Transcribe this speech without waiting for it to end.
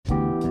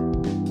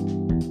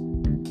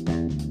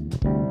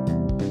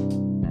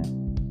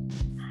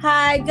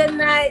Hi, good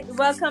night.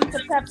 Welcome to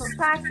Pepper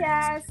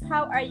Podcast.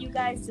 How are you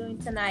guys doing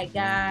tonight,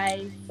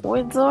 guys?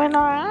 We're doing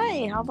all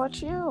right. How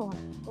about you?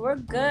 We're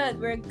good.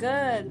 We're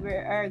good. We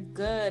are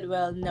good.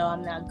 Well, no,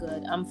 I'm not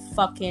good. I'm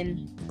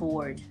fucking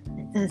bored.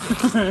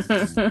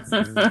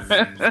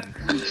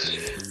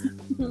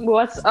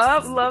 What's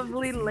up,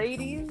 lovely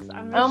ladies?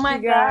 I missed Oh my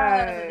you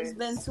god, guys. it's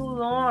been too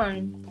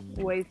long.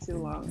 Way too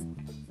long.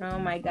 Oh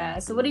my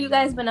god. So what have you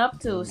guys been up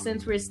to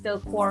since we're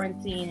still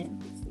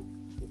quarantining?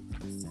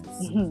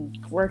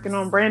 Working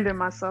on branding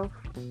myself.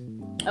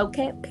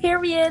 Okay,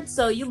 period.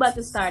 So you about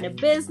to start a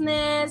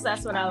business.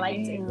 That's what I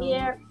like to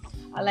hear.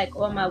 I like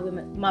all my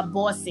women, my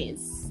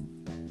bosses.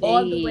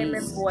 All the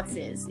women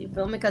bosses. You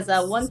feel me? Because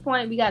at one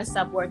point, we got to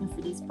stop working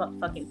for these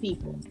fucking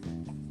people.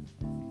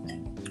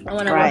 I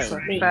want to work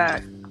for me.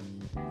 I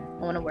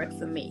want to work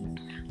for me.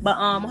 But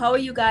how are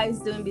you guys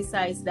doing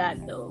besides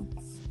that, though?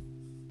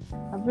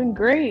 I've been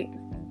great.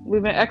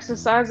 We've been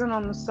exercising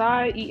on the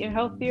side, eating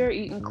healthier,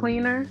 eating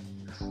cleaner,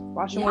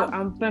 watching what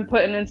I've been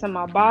putting into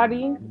my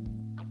body.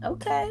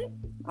 Okay.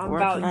 I'm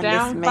about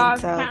down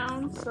 5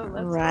 pounds. So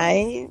let's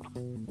go.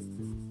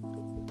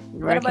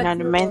 Working on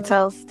the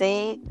mental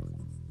state,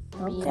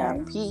 being Okay.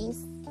 at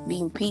peace,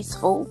 being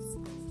peaceful.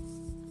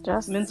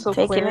 Just Mental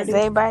taking clarity. it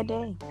day by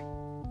day.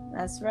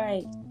 That's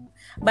right.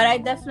 But I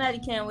definitely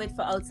can't wait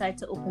for outside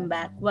to open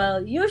back.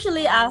 Well,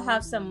 usually I'll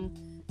have some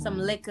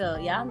liquor.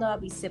 Y'all know I'll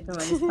be sipping on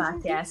this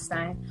podcast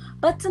time.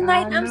 But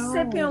tonight I'm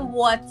sipping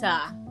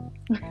water.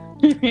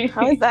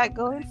 How is that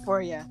going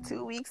for you?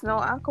 2 weeks, no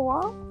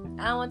alcohol?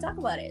 I don't want to talk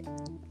about it.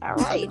 All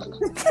right.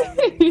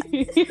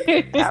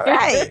 All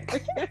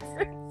right.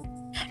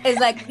 It's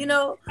like,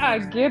 I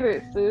get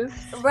it, sis.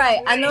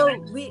 right. I know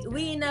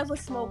we never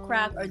smoke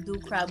crack or do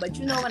crack, but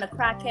when a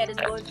crackhead is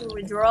going through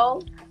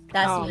withdrawal,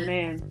 that's me.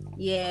 Man.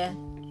 Yeah.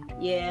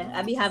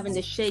 I be having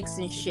the shakes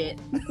and shit.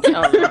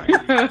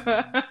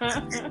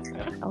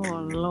 Oh,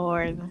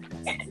 Lord.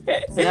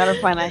 You gotta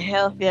find a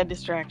healthier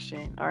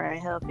distraction or a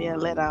healthier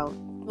let out.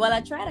 Well,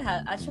 I try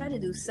to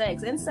do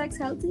sex. Isn't sex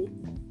healthy?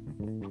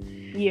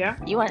 Yeah.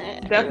 You want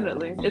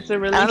Definitely. It's a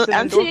release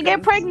until you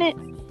get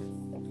pregnant.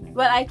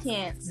 But I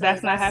can't. So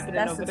that's not happening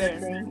that's over the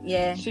good there. thing.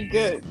 Yeah. She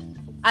good.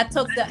 I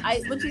took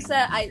what you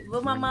said.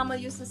 What my mama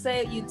used to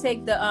say. You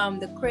take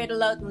the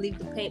cradle out and leave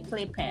the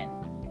playpen.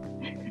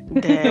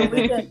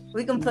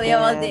 We can play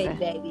all day,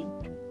 baby.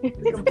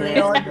 We can play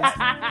all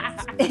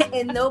day.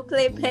 And no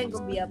playpen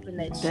gonna be up in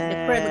that shit.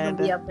 The cradle gonna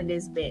be up in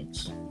this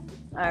bitch.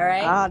 All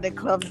right. Ah, the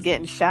club's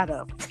getting shot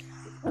up.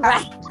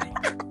 Right.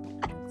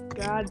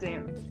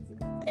 Goddamn.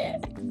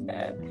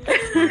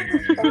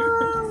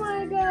 Oh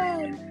my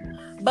god.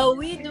 But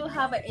we do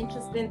have an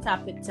interesting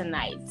topic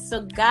tonight.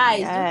 So guys,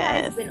 you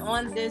guys have been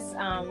on this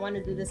want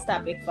to do this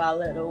topic for a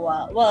little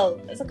while. Well,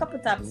 there's a couple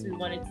topics we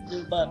wanted to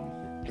do, but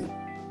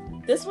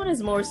this one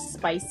is more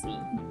spicy.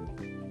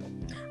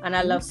 And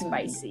I love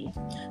spicy.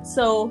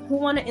 So who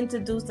want to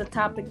introduce the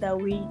topic that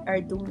we are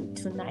doing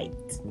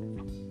tonight?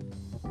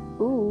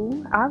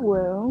 Ooh, I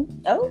will.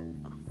 Oh,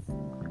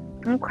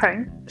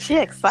 Okay. She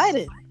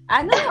excited.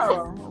 I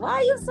know. Why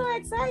are you so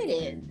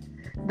excited?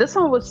 This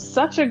one was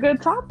such a good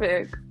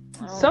topic.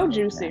 So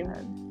juicy.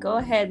 God. Go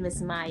ahead,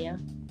 Miss Maya.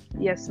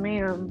 Yes,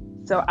 ma'am.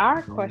 So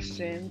our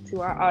question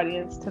to our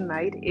audience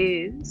tonight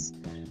is,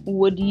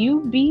 would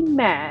you be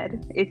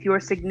mad if your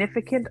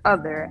significant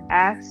other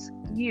asked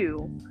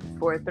you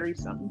for a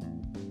threesome?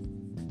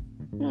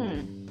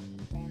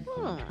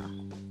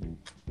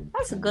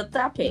 That's a good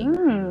topic.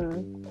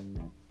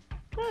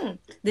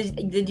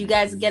 Did you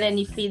guys get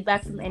any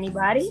feedback from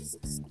anybody?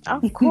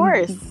 Of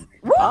course.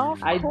 Of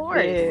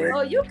course. Did.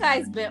 Oh, you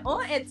guys been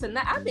on it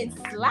tonight. I've been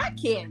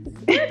slacking.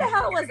 Where the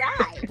hell was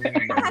I?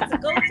 I had to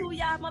go to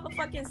y'all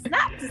motherfucking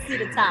Snap to see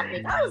the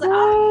topic. I was like,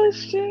 Oh,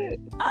 shit.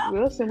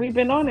 Listen, we've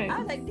been on it. I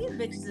was like, these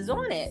bitches is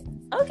on it.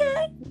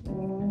 Okay.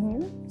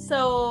 Mm-hmm.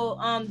 So,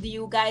 do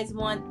you guys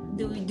want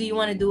do you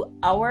want to do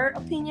our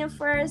opinion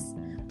first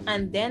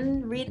and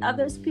then read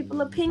others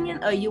people's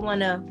opinion, or you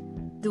want to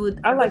do it?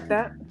 I like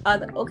that.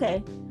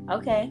 Okay.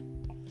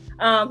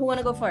 Who want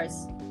to go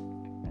first?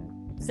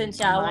 Since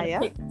y'all want to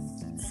pick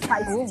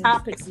spicy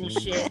topics and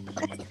shit.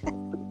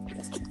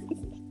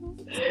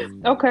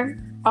 Okay.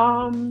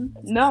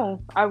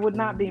 No, I would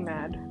not be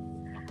mad.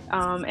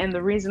 And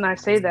the reason I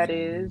say that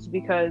is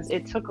because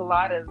it took a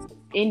lot of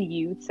in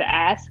you to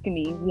ask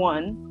me,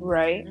 one,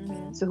 right?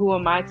 Mm-hmm. So who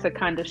am I to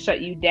kind of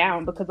shut you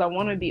down? Because I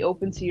want to be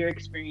open to your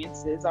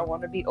experiences. I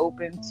want to be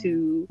open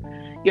to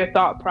your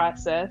thought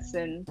process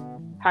and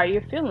how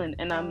you're feeling.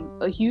 And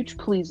I'm a huge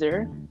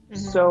pleaser. Mm-hmm.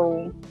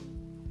 So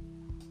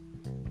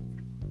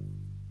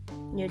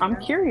I'm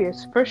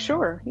curious for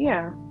sure.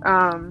 Yeah.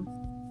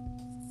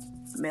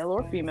 Male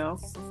or female,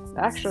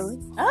 actually.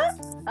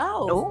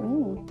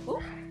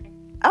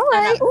 All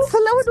right. So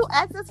let me do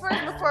access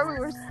first before we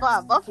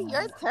respond. Buffy,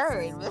 your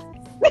turn.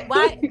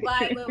 Why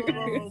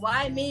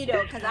me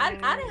though? Because I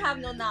didn't have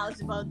no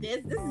knowledge about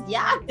this. This is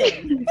y'all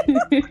thing.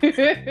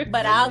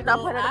 But I'll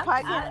go.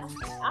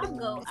 I'll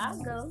go.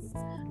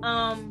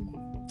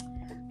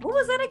 What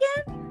was it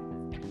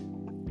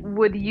again?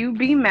 would you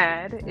be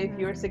mad if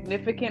your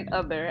significant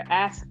other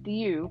asked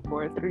you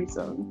for a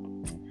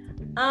threesome?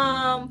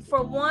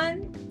 For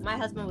one, my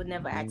husband would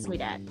never ask me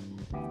that.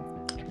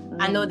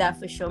 I know that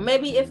for sure.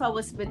 Maybe if I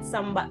was with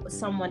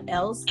someone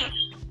else,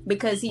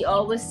 because he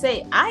always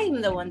say,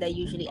 I'm the one that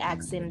usually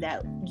asks him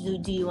that,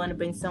 do you want to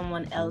bring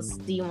someone else?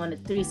 Do you want a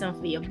threesome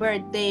for your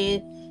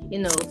birthday?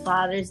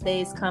 Father's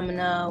Day is coming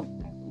up.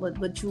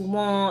 What you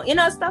want?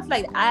 Stuff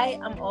like that. I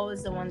am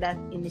always the one that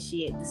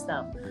initiate the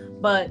stuff.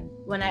 But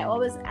when I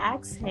always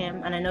ask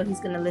him, and I know he's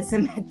going to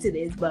listen to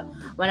this, but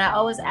when I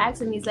always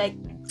ask him, he's like,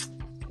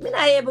 I'm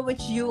not able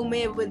with you,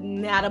 maybe with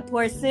another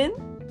person.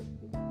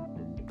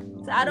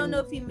 So I don't know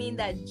if he mean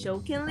that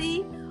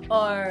jokingly,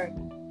 or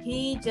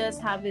he's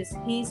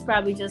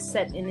probably just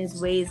set in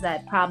his ways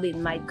that probably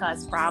might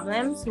cause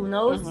problems. Who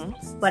knows?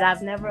 Mm-hmm. But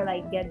I've never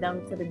get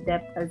down to the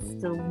depth as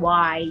to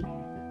why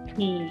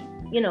he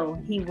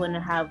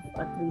wouldn't have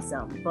a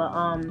threesome. But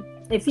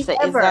if he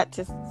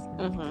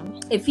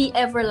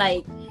ever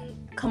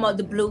come out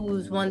the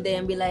blues one day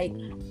and be like,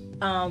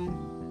 I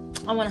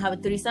want to have a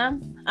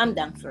threesome, I'm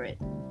down for it.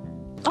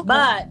 Okay.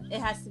 But it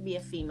has to be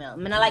a female. I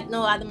mean, I like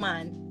no other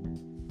man.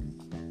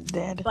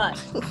 Dead. But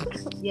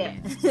yeah,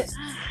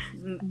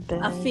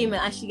 a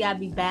female, and she gotta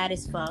be bad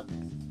as fuck.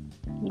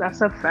 That's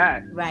a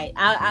fact, right?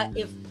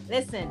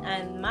 Listen,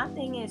 and my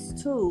thing is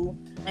too,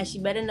 and she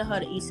better know how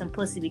to eat some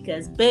pussy,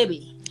 because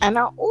baby, and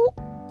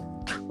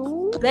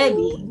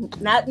baby,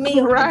 not me,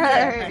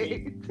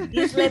 right?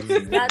 These lips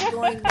is not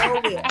going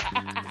nowhere.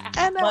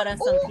 But on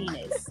some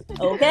penis,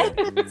 okay?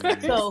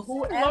 So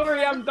whoever,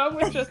 Lori, I'm done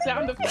with your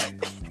sound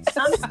effects.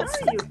 I'm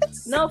telling you,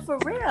 no, for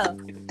real.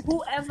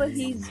 Whoever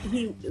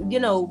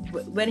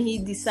when he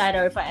decide,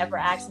 or if I ever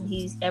ask him,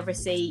 he ever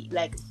say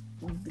I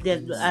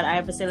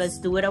ever say let's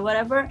do it or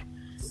whatever,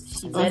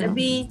 she better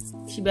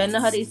know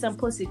how to eat some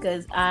pussy,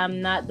 because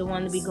I'm not the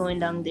one to be going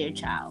down there,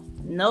 child.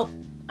 Nope,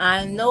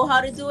 I know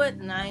how to do it,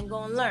 and I ain't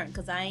gonna learn,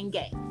 because I ain't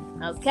gay.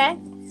 Okay,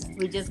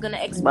 we're just gonna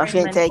experiment. But she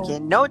ain't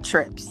taking no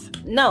trips.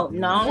 No.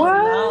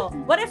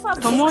 What if I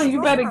come on?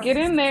 You better get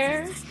in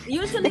there.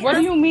 Usually, what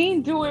do you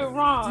mean do it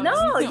wrong?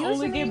 No, you can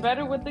only get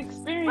better with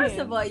experience. First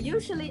of all,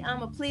 usually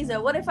I'm a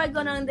pleaser. What if I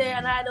go down there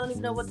and I don't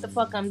even know what the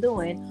fuck I'm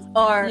doing?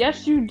 Or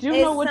yes, you do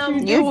know what you're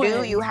doing. You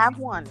do. You have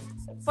one.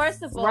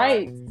 First of all,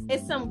 right.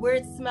 It's some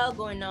weird smell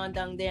going on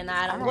down there,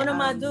 and what am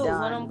I do?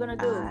 What I'm gonna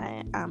do?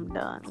 I'm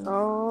done.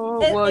 Oh,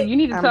 well, you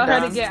need to tell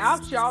her to get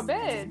out y'all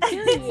bed.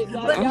 Period.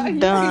 I'm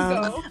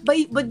done.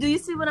 But do you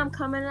see what I'm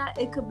coming at?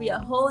 It could be a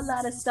whole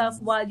lot of stuff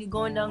while you're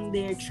going down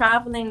there,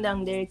 traveling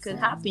down there. It could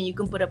happen. You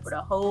can put up with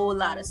a whole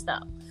lot of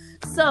stuff.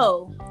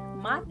 So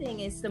my thing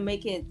is to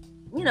make it,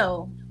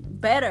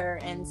 better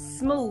and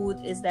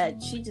smooth, is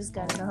that she just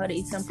gotta know how to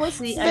eat some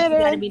pussy, and she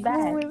gotta be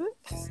bad.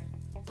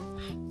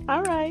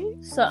 All right.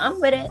 So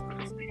I'm with it.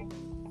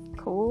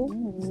 Cool.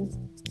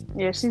 Mm-hmm.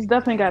 Yeah, she's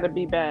definitely got to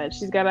be bad.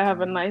 She's got to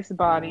have a nice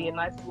body, a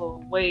nice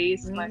little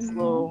waist, nice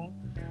little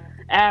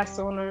ass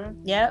on her.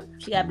 Yep,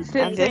 she got to be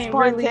bad. Ain't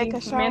really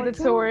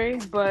mandatory,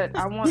 but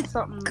I want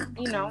something,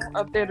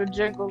 up there to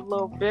jingle a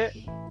little bit.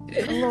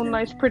 A little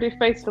nice, pretty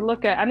face to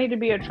look at. I need to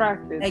be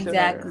attracted.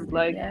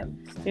 Exactly. To her.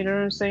 You know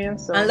what I'm saying?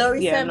 So, and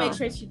Lori said, make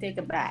sure she take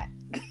a bath.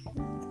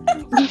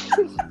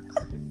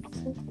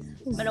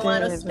 I don't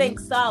want no stink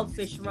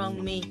saltfish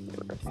around me.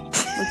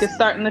 We can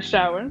start in the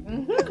shower.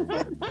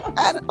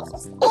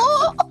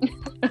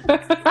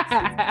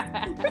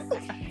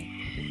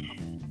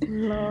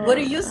 What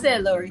do you say,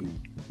 Lori?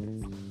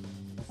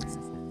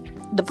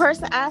 The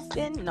person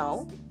asking,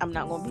 no, I'm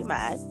not gonna be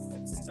mad.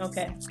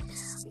 Okay.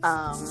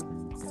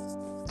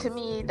 To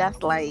me,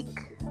 that's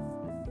like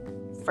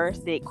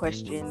first date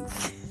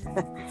questions.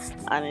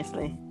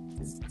 Honestly.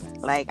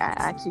 Like, I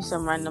ask you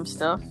some random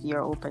stuff,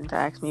 you're open to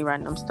ask me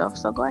random stuff,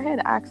 so go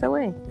ahead, ask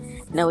away.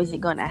 Now, is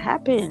it gonna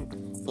happen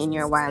in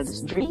your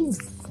wildest dreams?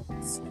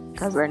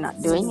 Because we're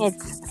not doing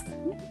it.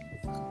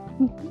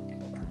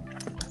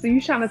 So you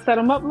trying to set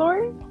them up,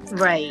 Lori?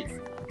 Right.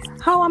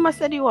 How am I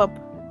set you up?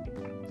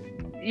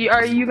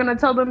 Are you gonna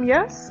tell them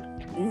yes?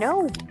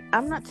 No,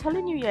 I'm not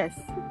telling you yes.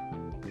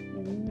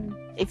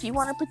 If you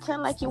want to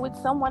pretend like you're with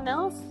someone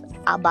else,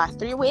 I'll buy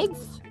 3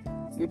 wigs.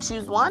 You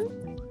choose one,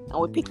 and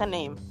we pick a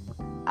name.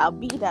 I'll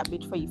be that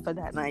bitch for you for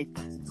that night.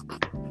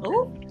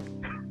 Oh.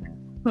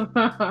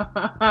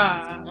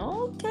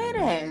 Okay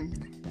then.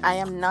 I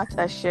am not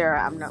a sharer.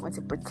 I'm not going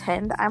to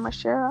pretend I'm a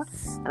sharer,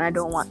 and I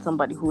don't want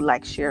somebody who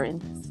likes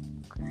sharing.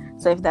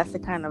 So if that's the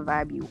kind of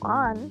vibe you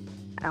on,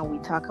 and we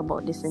talk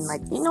about this and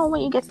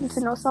when you're getting to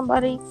know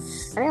somebody,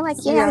 and they're like,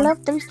 yeah, I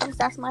love threesomes,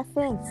 that's my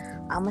thing.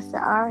 I'm gonna say,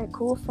 all right,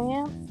 cool,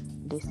 fam.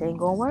 This ain't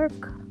gonna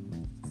work.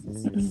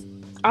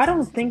 I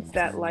don't think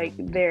that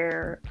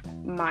they're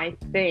my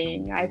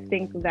thing. I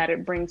think that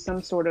it brings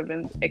some sort of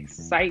an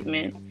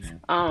excitement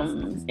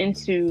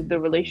into the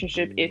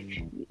relationship,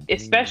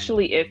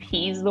 especially if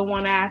he's the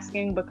one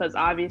asking, because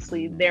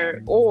obviously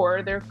there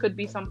could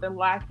be something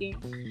lacking,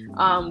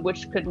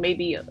 which could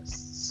maybe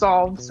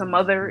solve some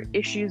other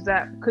issues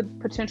that could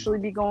potentially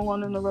be going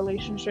on in the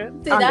relationship.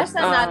 See, that's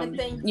another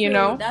thing too. You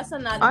know, that's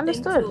another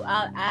thing too.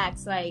 I'll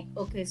ask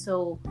okay,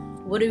 so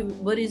what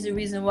is the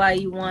reason why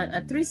you want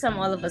a threesome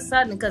all of a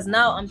sudden? Because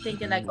now I'm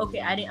thinking like,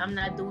 okay, I'm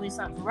not doing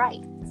something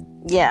right.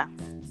 Yeah.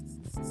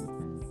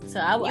 So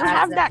I would You ask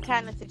have that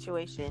kind of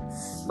situation,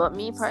 but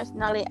me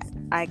personally,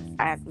 I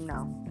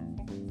no.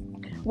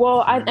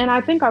 Well,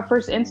 I think our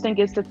first instinct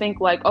is to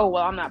think like, oh,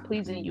 well, I'm not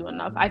pleasing you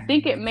enough. I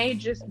think it may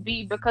just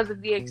be because of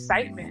the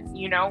excitement,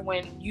 you know,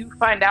 when you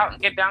find out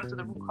and get down to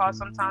the root cause.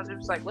 Sometimes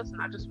it's like, listen,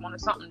 I just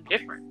wanted something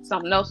different.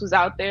 Something else was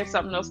out there.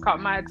 Something else caught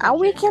my attention. And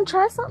we can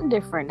try something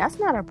different. That's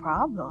not a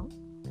problem.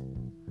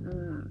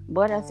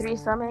 But a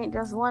threesome ain't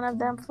just one of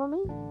them for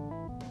me.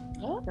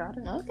 Oh, got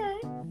it. Okay.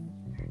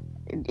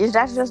 Is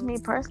that just me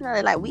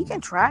personally? Like, we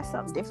can try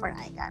something different.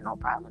 I ain't got no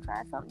problem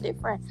trying something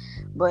different.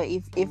 But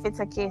if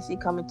it's a case you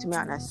coming to me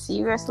on a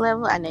serious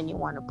level and then you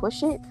want to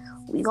push it,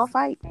 we gonna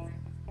fight.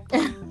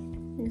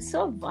 You're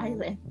so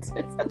violent.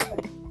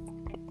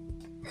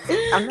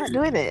 I'm not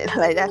doing it.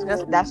 Like,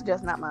 that's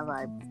just not my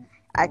vibe.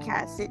 I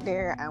can't sit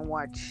there and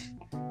watch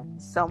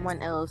someone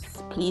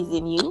else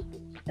pleasing you,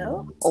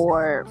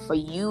 or for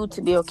you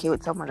to be okay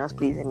with someone else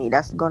pleasing me.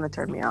 That's gonna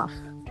turn me off.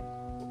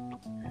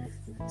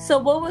 So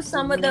what were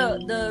some of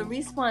the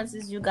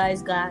responses you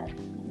guys got?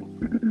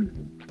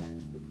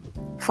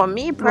 For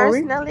me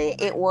personally,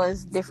 it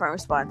was different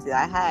responses.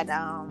 I had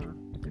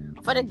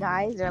for the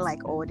guys, they're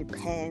like, oh, it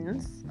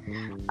depends.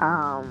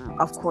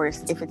 Of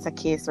course, if it's a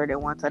case where they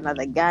want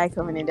another guy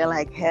coming in, they're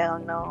like, hell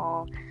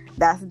no,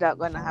 that's not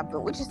gonna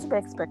happen, which is to be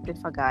expected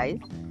for guys.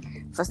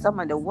 For some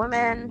of the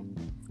women,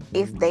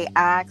 if they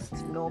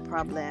asked, no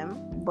problem,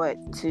 but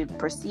to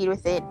proceed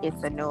with it,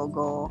 it's a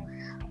no-go.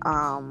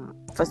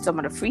 For some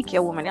of the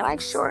freakier women, they're like,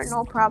 sure,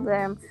 no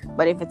problem,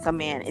 but if it's a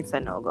man, it's a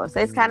no-go. So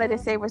it's kind of the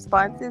same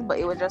responses, but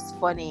it was just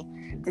funny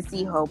to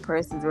see how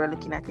persons were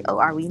looking at it. Oh,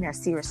 are we in a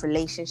serious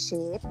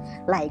relationship?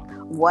 Like,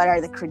 what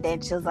are the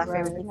credentials of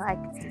everything?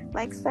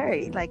 Like,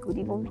 sorry, like, would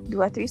you even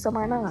do a threesome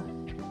or not?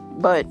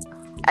 But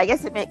I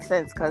guess it makes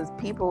sense because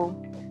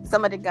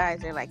some of the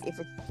guys are like, if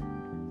it's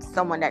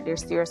someone that they're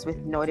serious with,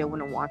 no, they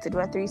wouldn't want to do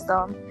a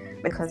threesome,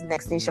 because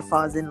next thing she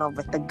falls in love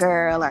with the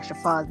girl or she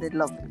falls in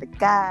love with the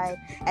guy,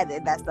 and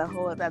then that's a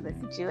whole other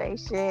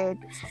situation.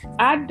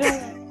 I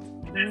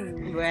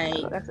don't.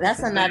 Right.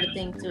 That's another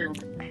thing too.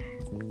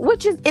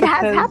 Which is, it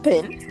has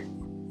happened.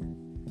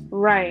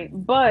 Right.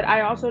 But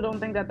I also don't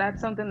think that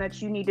that's something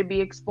that you need to be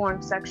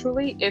exploring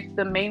sexually if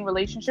the main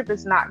relationship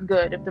is not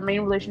good, if the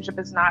main relationship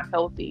is not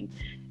healthy.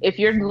 If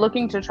you're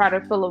looking to try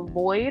to fill a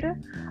void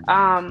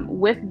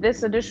with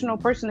this additional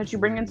person that you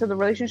bring into the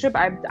relationship,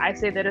 I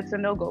say that it's a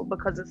no-go,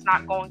 because it's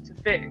not going to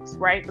fix,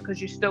 right?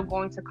 Because you're still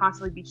going to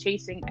constantly be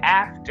chasing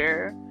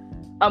after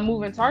a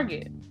moving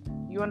target.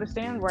 You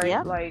understand, right?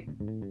 Yeah. Like,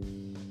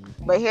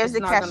 but here's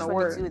the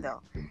catch-22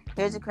 though.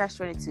 Here's the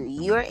catch-22.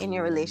 You're in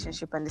your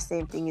relationship and the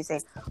same thing you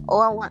say, oh,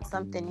 I want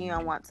something new, I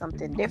want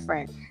something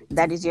different.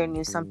 That is your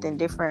new something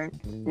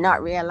different,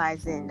 not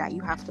realizing that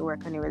you have to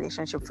work on your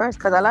relationship first.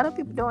 Because a lot of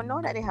people don't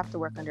know that they have to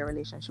work on their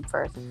relationship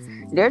first.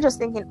 They're just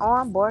thinking, oh,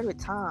 I'm bored with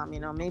Tom,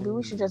 maybe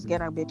we should just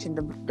get our bitch in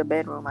the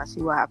bedroom and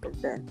see what happens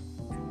then.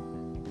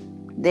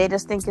 They're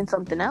just thinking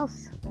something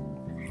else.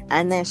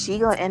 And then she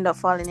gonna end up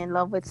falling in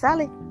love with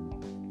Sally.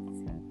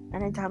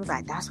 And then Tom's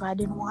like, that's why I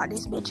didn't want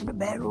this bitch in the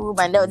bedroom.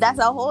 And that's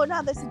a whole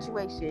nother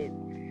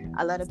situation.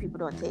 A lot of people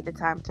don't take the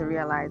time to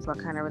realize what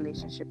kind of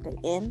relationship they're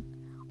in,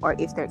 or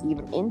if they're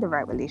even in the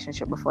right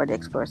relationship before they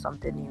explore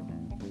something new.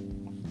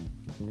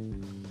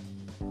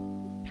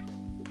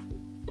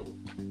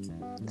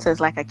 So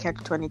it's like a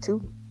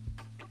catch-22.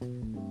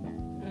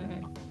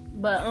 Mm-hmm.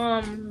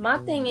 But my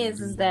thing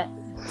is that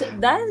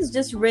is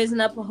just raising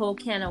up a whole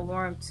can of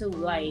worms too.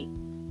 Like,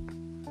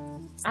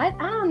 I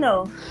don't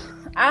know.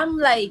 I'm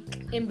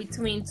like in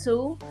between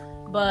two,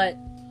 but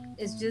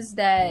it's just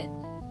that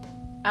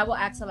I will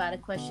ask a lot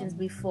of questions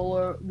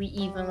before we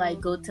even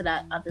like go to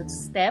that other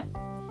step.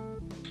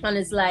 And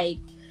it's like,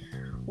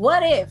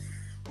 what if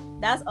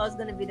that's always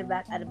gonna be at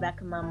the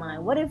back of my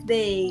mind? What if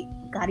they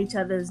got each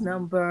other's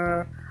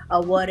number,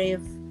 or what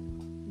if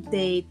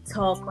they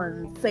talk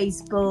on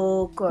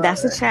Facebook? Or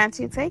that's a chance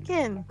you're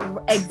taking.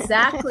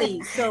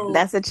 Exactly. So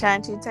that's a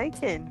chance you're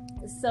taking.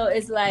 So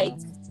it's like,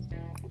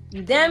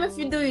 you damn if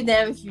you do, you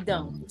damn if you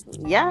don't.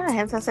 Yeah,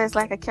 hence I say it's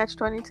like a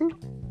catch-22.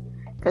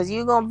 Because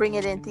you're going to bring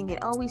it in thinking,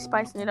 oh, we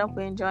spicing it up,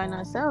 we're enjoying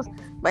ourselves.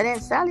 But then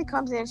Sally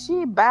comes in,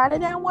 she better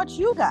than what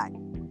you got.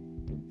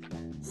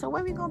 So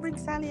when we going to bring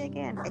Sally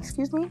again?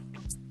 Excuse me?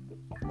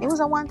 It was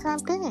a one-time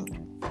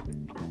thing.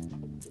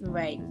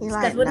 Right. He's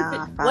like,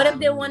 what if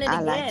they want it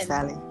again? I like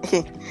Sally.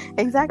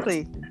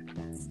 Exactly.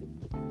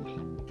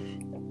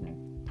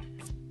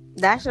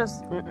 That's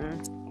just,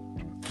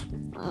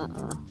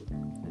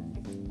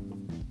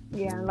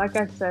 Yeah, like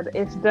I said,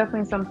 it's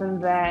definitely something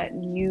that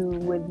you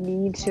would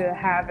need to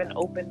have an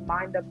open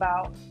mind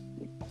about.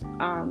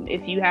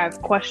 If you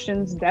have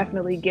questions,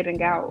 definitely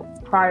getting out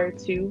prior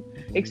to,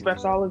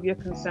 express all of your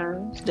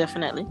concerns.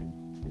 Definitely.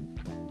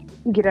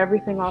 Get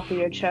everything off of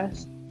your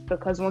chest.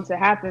 because once it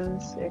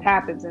happens,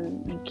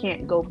 and you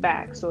can't go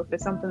back. So if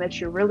it's something that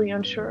you're really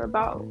unsure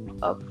about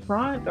up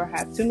front, or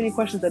have too many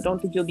questions that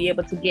don't think you'll be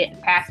able to get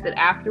past it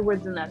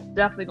afterwards, then that's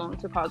definitely going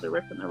to cause a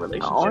rift in the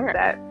relationship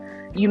that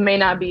you may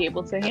not be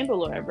able to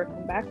handle or ever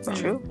come back from.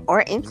 True.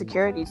 Or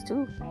insecurities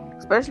too,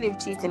 especially if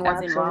cheating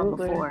was involved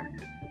before.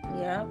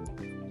 Yeah,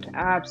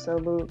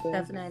 absolutely,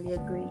 definitely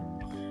agree.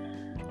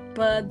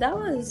 But that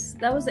was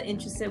an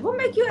interesting. What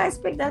make you guys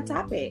pick that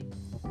topic?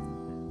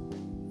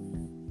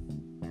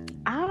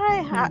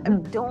 I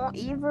don't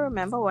even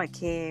remember what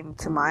came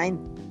to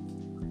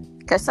mind,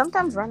 because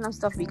sometimes random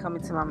stuff be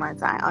coming to my mind,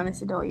 so I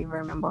honestly don't even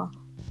remember.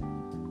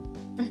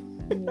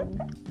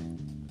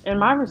 And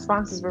my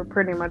responses were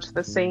pretty much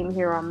the same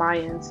here on my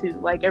end too.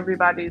 Like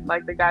everybody,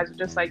 like the guys are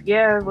just like,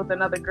 yeah, with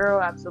another girl,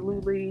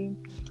 absolutely.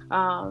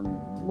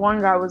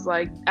 One guy was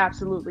like,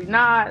 absolutely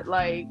not.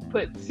 Like,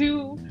 put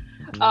 2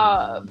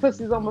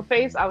 pussies on my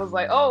face. I was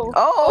like, oh,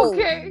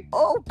 okay.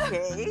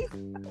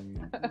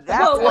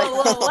 That's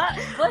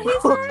what he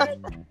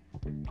said?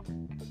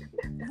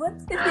 What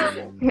did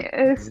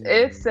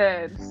it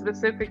said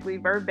specifically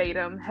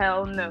verbatim,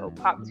 hell no,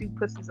 pop 2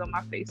 pussies on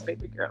my face,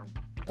 baby girl.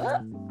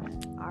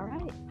 All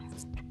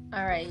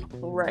right.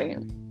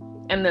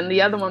 And then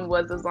the other one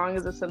was, as long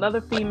as it's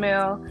another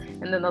female.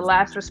 And then the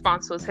last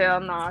response was, hell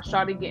nah,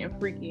 shawty getting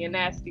freaky and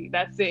nasty.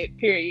 That's it,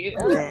 period.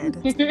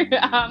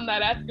 I'm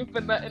not asking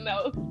for nothing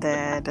else.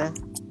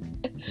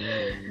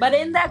 But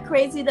isn't that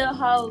crazy though,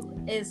 how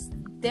it's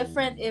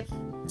different if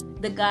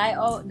the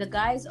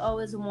guys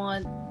always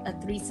want a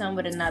threesome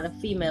with another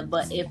female,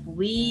 but if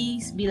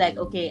we be like,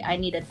 okay, I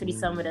need a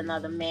threesome with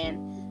another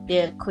man,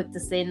 they're quick to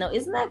say no.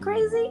 Isn't that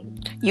crazy?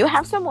 You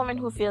have some women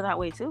who feel that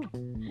way too.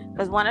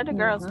 Because one of the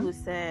girls who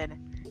said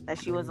that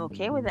she was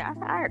okay with it, I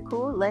said, all right,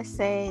 cool. Let's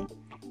say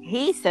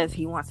he says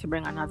he wants to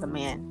bring another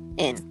man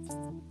in.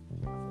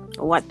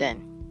 What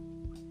then?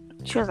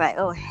 She was like,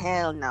 oh,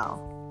 hell no.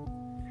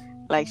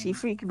 Like, she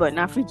freaky, but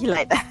not freaky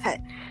like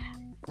that.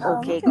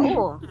 Okay,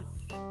 cool.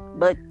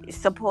 But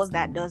suppose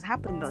that does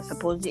happen though.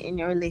 Suppose you're in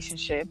your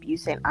relationship, you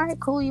say, all right,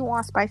 cool, you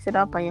want to spice it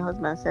up, and your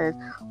husband says,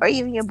 or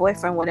even your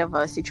boyfriend,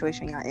 whatever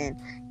situation you're in,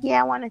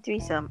 yeah, I want a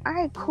threesome. All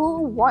right,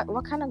 cool. What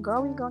kind of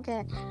girl we gonna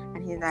get?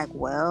 And he's like,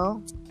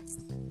 well,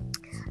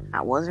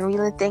 I wasn't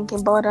really thinking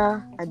about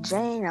a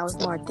Jane. I was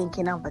more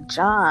thinking of a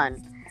John.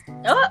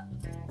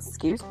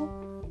 Excuse me.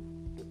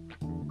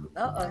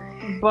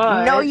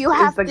 But no, you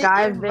have to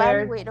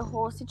evaluate the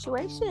whole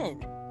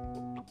situation.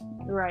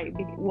 Right.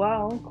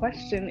 Well,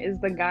 question, is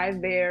the guy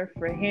there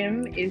for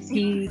him? Is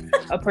he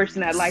a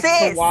person that likes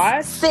to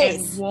watch?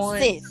 Sis,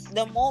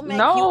 the moment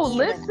you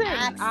even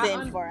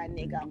asking for a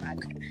nigga,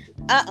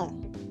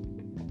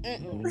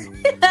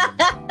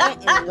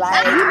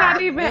 like, you're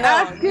not even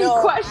asking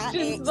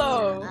questions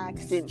though.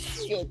 Asking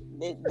shit.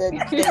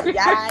 The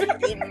guy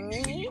in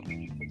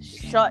me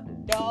shut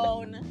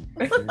down.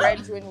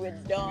 Brethren, we're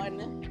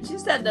done. She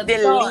said the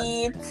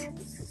delete.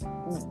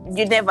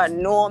 You never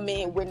know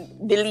me.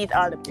 When delete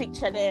all the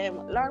picture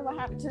them. Learn what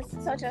happened to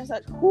such and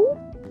such. Who?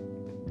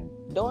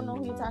 Don't know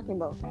who you're talking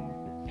about.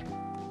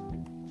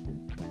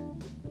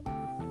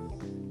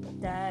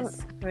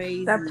 That's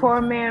crazy. That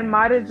poor man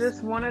might have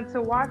just wanted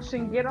to watch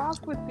and get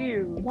off with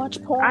you.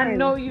 Watch porn. I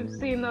know you've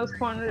seen those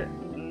porn.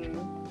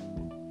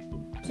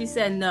 She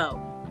said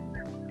no.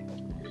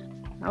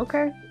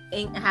 Okay.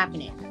 Ain't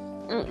happening.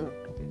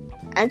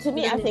 And to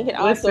me, I think it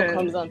also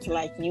comes down to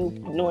like you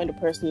knowing the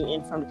person you're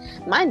in from.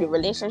 Mind you,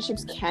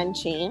 relationships can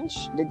change.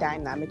 The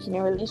dynamic in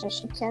your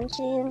relationship can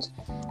change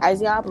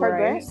as y'all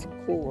progress.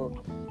 Right.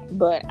 Cool.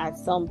 But at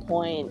some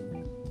point,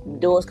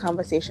 those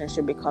conversations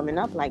should be coming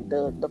up, like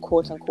the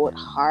quote unquote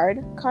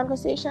hard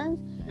conversations.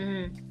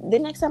 The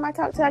next time I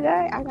talk to a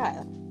guy, I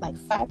got like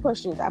 5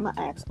 questions I'm gonna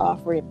ask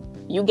off rip.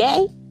 You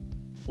gay?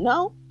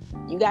 No.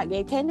 You got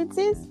gay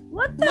tendencies?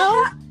 What the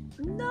heck?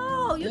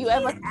 No, you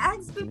can't ever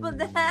ask people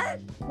that.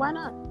 Why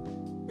not?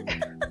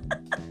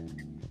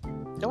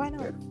 Why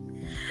not?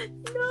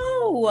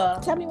 No.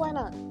 Tell me why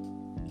not.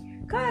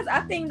 Because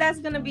I think that's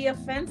gonna be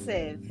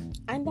offensive.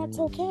 And that's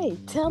okay.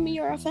 Tell me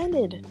you're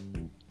offended.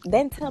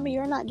 Then tell me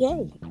you're not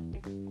gay.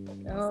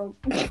 Oh.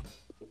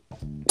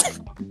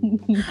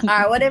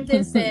 Alright, what if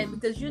they said,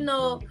 because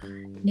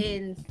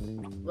in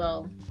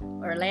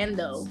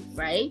Orlando,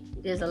 right?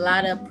 There's a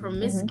lot of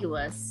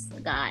promiscuous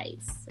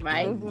guys,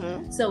 right?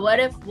 So what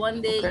if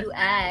one day you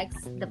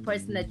ask the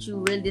person that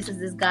you really, this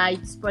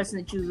person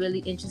that you're really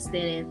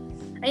interested in,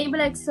 and you be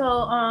like,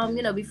 so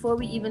before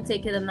we even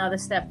take it another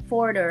step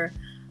further,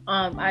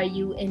 are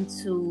you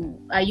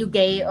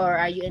gay or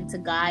are you into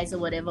guys or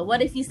whatever?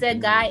 What if you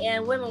said guy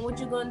and women? What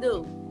you gonna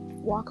do?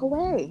 Walk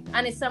away.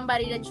 And it's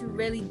somebody that you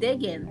really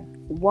digging.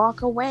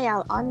 Walk away.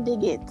 I'll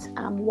undig it.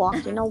 I'm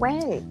walking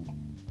away.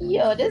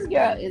 Yo, this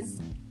girl is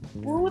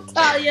brutal,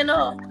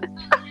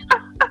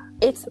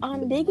 It's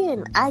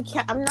undigging.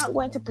 I'm not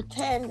going to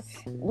pretend.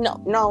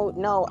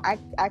 No.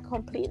 I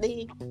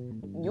completely.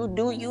 You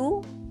do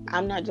you.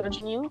 I'm not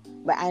judging you,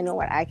 but I know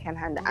what I can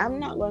handle. I'm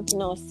not going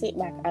to sit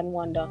back and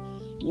wonder.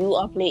 You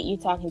up late, you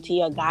talking to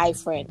your guy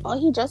friend. Oh,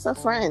 he just a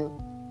friend.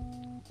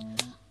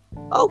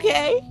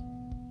 Okay.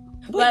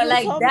 But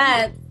you told me.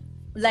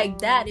 like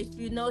that, if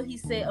you know he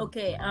say,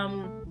 okay,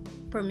 I'm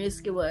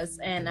promiscuous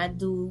and I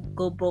do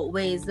go both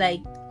ways,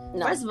 like,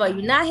 No, first of all,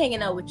 you're not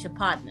hanging out with your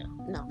partner.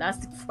 no.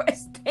 That's the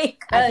first thing.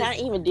 I can't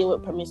even deal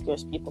with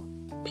promiscuous people.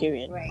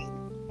 Period. Right.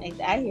 Like,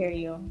 I hear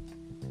you.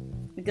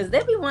 Because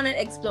they be wanting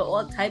to explore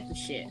all types of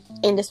shit.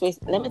 In this way,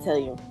 let me tell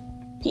you,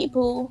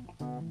 people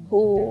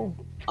who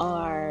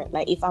are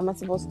like, if I'm not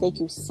supposed to take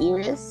you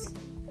serious,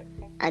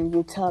 and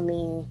you tell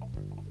me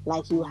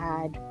like you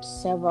had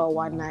several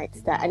one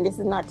nights that, and this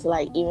is not to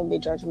like even be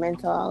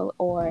judgmental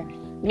or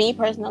me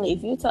personally,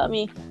 if you tell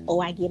me,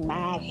 oh, I get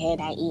mad head,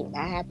 I eat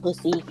mad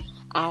pussy,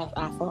 I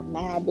fuck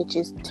mad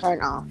bitches, turn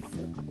off.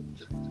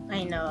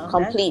 I know.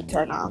 Complete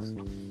turn off.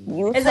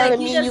 You It's telling like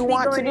me you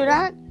want to do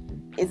that,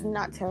 it's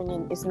not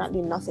doing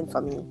nothing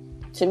for me.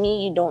 To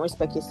me, you don't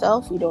respect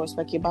yourself, you don't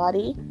respect your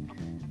body.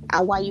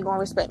 And why you gonna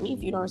respect me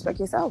if you don't respect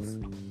yourself?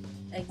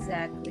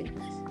 Exactly.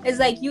 It's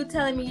like you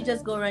telling me you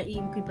just go around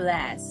eating people's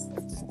ass.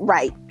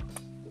 Right.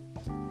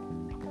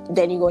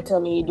 Then you go tell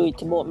me you do it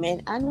to both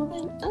men and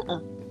women?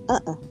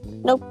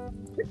 Nope.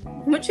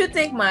 What you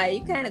think, Maya?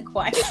 You kind of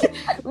quiet.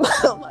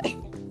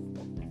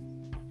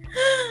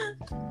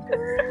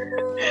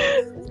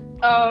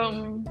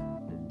 I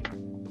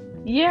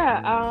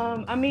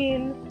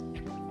mean,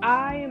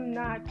 I am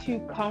not too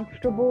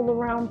comfortable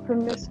around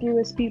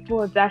promiscuous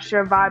people. If that's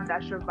your vibe,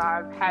 that's your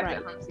vibe. Have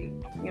it, hunty.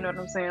 You know what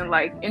I'm saying?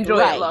 Like, enjoy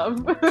it,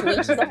 love.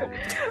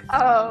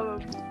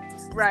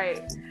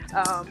 Right.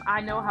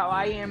 I know how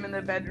I am in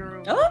the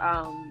bedroom.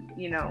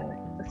 You know.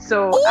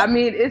 So, I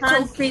mean, it's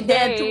Fancy okay.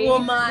 that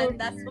woman.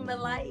 That's what I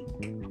like.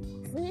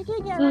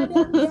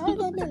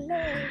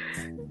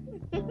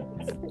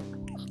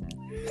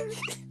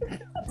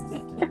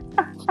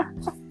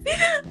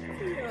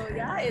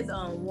 Y'all is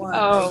on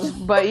one.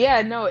 But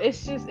yeah, no,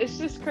 it's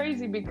just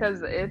crazy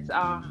because it's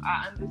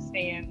I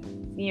understand,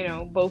 you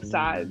know, both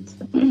sides,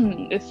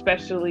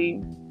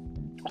 especially.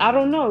 I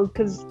don't know,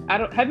 because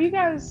have you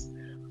guys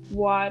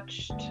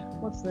watched,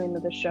 what's the name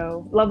of the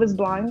show? Love is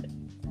Blind?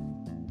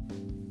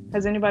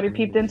 Has anybody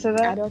peeped into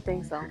that? I don't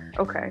think so.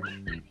 Okay.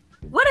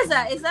 What is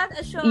that? Is that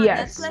a show on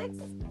Netflix?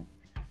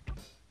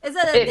 Is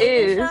that a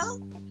dating show?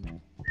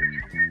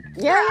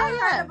 Yeah, I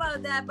heard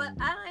about that, but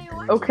I don't even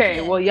watch it.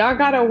 Okay, well, y'all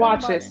gotta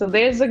watch it. So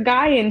there's a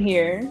guy in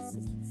here.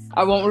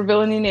 I won't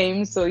reveal any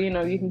names, so you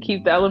know you can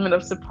keep the element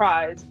of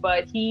surprise.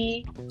 But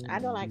I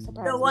don't like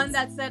surprises. The one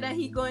that said that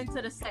he going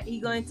to the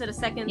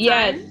second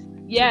yes,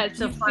 time. Yes,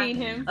 you've seen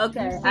him.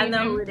 Okay, I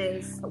know who it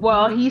is.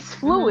 Well, he's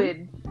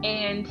fluid,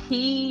 and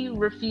he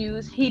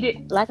refused. He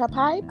did like a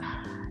pipe.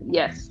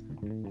 Yes.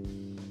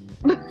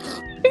 What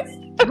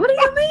do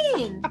you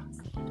mean?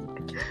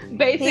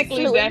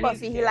 Basically,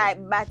 he like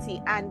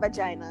batty and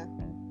vagina.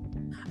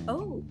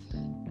 Oh,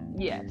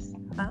 yes,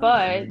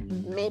 but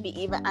maybe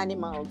even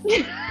animals.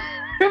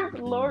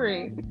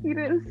 Lori, he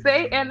didn't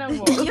say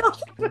animals.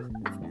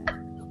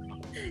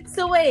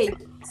 So wait,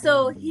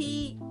 so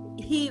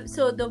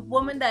so the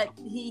woman that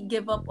he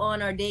give up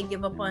on, or they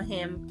give up on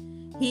him,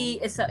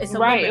 it's a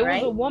right. woman, It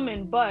was a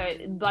woman, but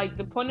like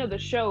the point of the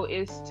show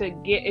is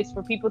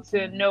for people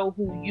to know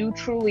who you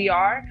truly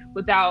are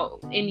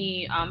without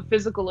any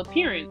physical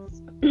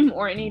appearance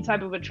or any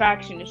type of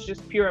attraction. It's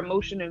just pure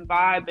emotion and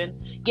vibe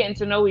and getting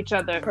to know each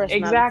other.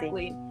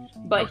 Exactly.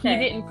 But he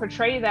didn't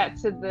portray that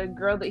to the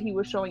girl that he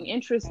was showing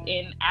interest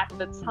in at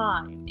the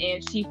time,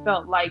 and she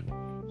felt like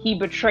he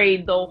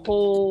betrayed the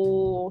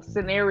whole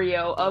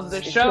scenario of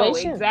the show.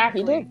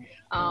 Exactly. He did.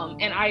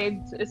 And I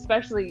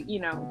especially,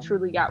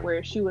 truly got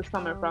where she was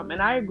coming from.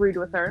 And I agreed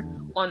with her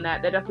on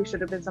that. That definitely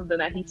should have been something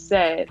that he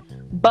said.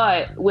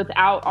 But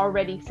without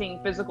already seeing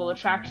physical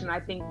attraction, I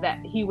think that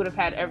he would have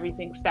had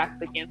everything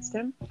stacked against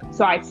him.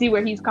 So I see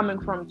where he's coming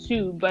from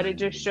too. But it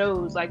just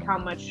shows like how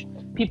much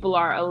people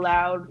are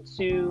allowed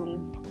to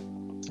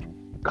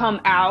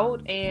come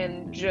out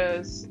and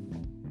just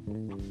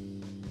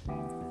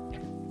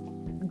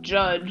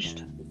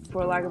judged,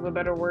 for lack of a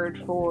better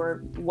word,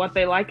 for what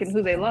they like and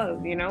who they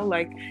love,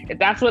 like if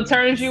that's what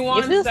turns you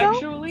on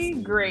sexually,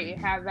 great,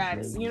 have at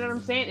it. You know what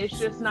I'm saying? It's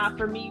just not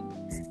for me,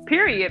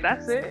 period.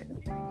 That's it.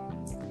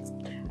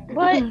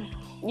 But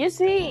you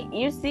see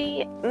it's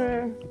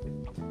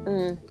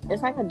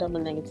like a double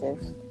negative.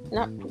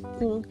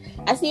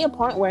 I see a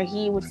point where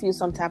he would feel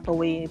some type of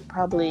way,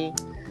 probably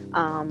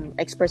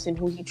expressing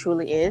who he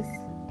truly is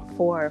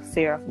for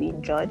fear of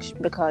being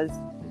judged, because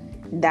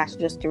that's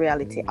just the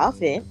reality of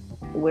it,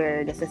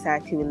 where the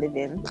society we live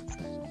in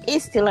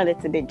is still a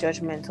little bit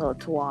judgmental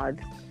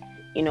towards,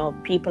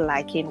 people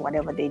liking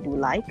whatever they do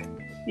like.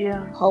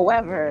 Yeah.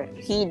 However,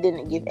 he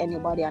didn't give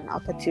anybody an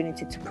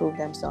opportunity to prove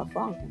themselves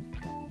wrong.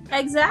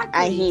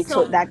 Exactly. And he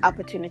took that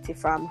opportunity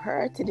from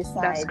her to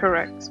decide that's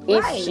correct.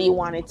 if she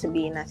wanted to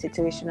be in that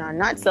situation or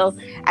not. So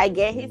I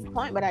get his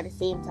point, but at the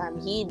same time,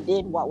 he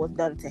did what was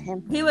done to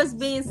him. He was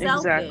being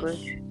selfish.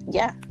 Exactly.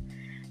 Yeah.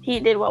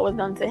 He did what was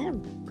done to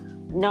him.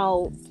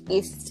 Now,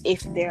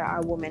 if there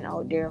are women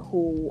out there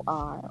who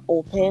are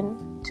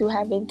open to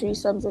having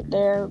threesomes with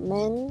their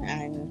men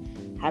and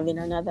having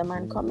another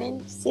man come in,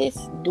 sis,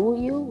 do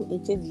you?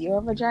 It is your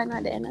vagina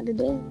at the end of the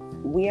day.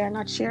 we are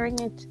not sharing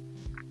it.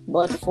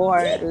 But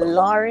for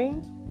Laurie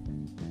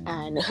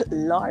and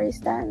Laurie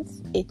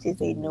stance, it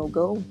is a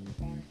no-go.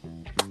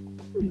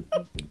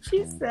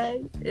 She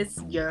said, it's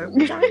your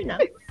vagina.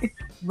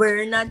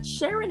 We're not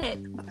sharing it.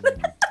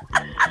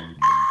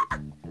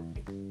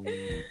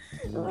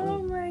 Oh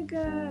my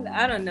god.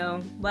 I don't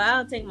know. But I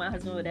don't think my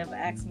husband would ever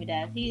ask me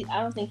that.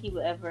 I don't think he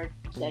would ever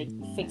like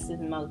fix his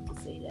mouth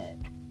to say that.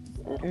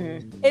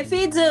 If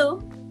he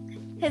do,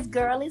 his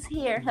girl is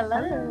here.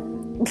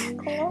 Hello.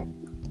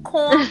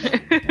 Corn.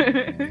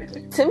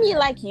 To me,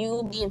 like,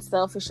 you being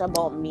selfish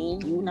about me,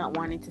 you not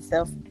wanting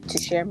to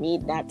share me,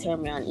 that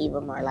turn me on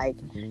even more. Like,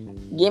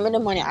 give me the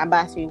money, I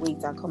buy 3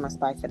 weeks and come and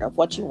spice it up.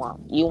 What you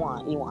want? You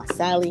want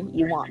Sally?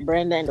 You want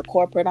Brenda in the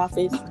corporate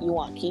office? You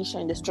want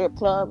Keisha in the strip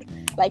club?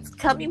 Like,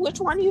 tell me which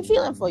one you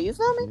feeling for. You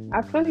feel me?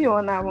 I feel you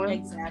on that one.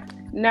 Exactly.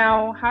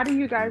 Now, how do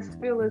you guys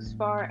feel as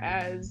far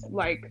as,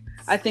 like,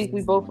 I think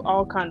we both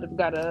all kind of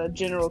got a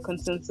general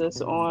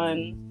consensus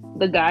on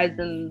the guys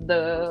and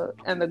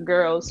the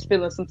girls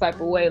feeling some type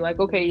of way. Like,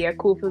 okay, yeah,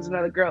 cool if it's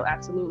another girl,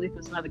 absolutely. If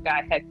it's another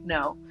guy, heck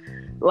no.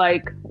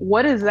 Like,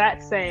 what is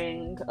that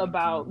saying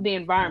about the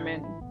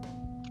environment?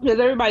 Because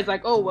everybody's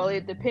like, oh, well,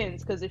 it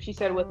depends. Because if she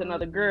said with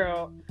another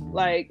girl,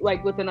 like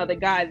with another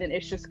guy, then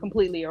it's just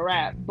completely a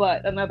wrap.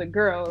 But another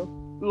girl,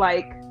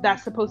 like,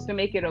 that's supposed to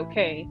make it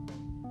okay.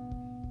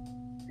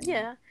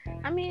 Yeah.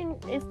 I mean,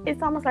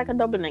 it's almost like a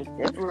double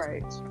negative.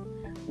 Right.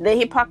 The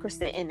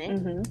hypocrisy in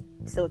it,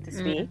 so to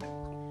speak.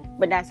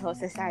 But that's how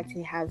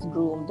society has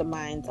groomed the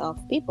minds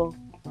of people,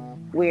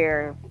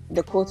 where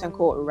the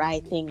quote-unquote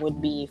right thing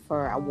would be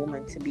for a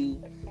woman to be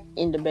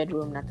in the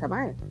bedroom, not a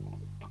man.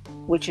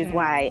 Which is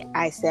why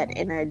I said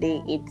in our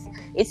day,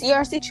 it's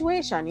your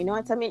situation. You know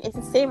what I mean? It's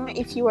the same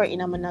if you are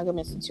in a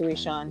monogamous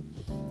situation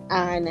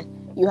and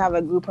you have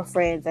a group of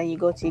friends and you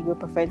go to your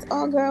group of friends.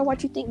 Oh, girl,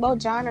 what you think about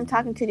John? I'm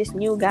talking to this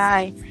new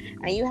guy.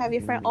 And you have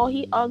your friend. Oh,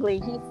 he ugly.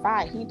 He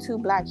fat. He too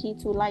black. He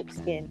too light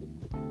skinned.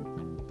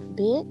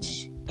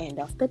 Bitch, end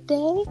of the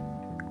day,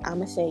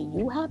 I'ma say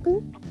you happy,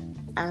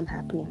 I'm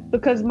happy.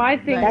 Because my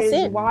thing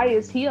is, why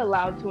is he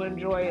allowed to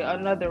enjoy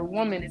another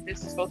woman if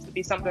this is supposed to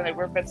be something that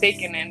we're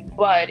partaking in?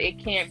 But it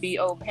can't be,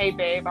 oh, hey,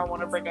 babe, I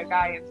want to bring a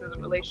guy into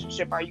the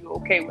relationship. Are you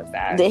okay with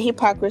that? The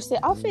hypocrisy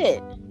of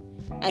it.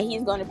 And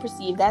he's going to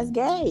perceive that's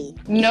gay.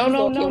 No.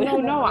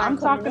 I'm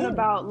talking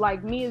about,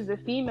 like, me as a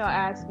female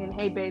asking,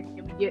 hey, babe,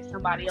 can we get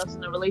somebody else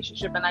in a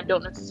relationship? And I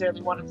don't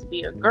necessarily want it to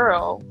be a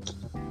girl.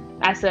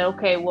 I said,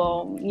 okay,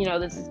 well, you know,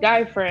 this is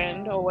guy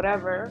friend or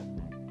whatever.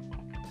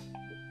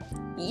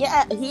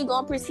 Yeah, he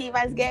gonna perceive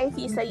as gay if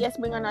he say yes,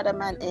 bring another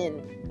man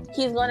in.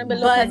 He's gonna be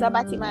looked as a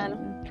batty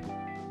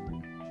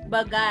man.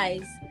 But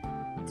guys,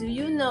 do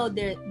you know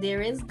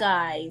there is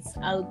guys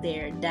out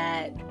there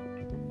that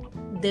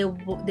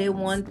they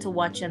want to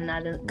watch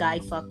another guy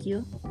fuck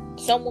you?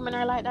 Some women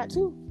are like that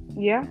too.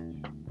 Yeah.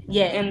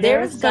 Yeah, and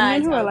there's some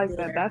men who are like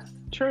that. That's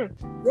true.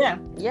 Yeah.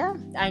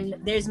 And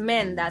there's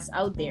men that's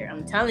out there.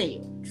 I'm telling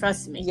you,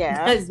 trust me.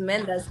 Yeah. There's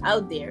men that's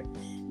out there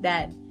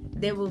that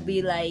they will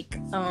be like,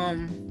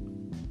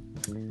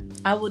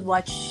 I would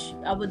watch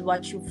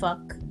you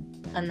fuck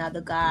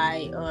another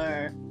guy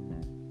or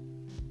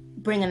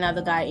bring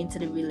another guy into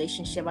the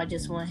relationship. I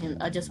just want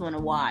to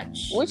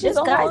watch. Which is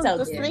guys out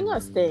the there.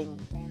 Swingers thing.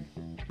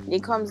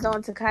 It comes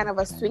down to kind of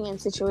a swinging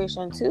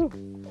situation too.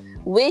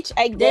 Which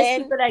again,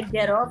 there's people that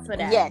get off for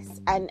that. Yes,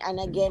 and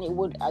again, it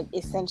would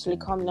essentially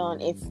come down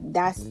if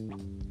that's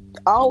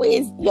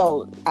always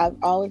I've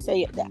always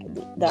say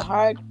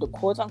the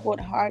quote unquote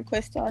hard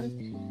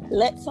questions.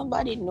 Let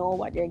somebody know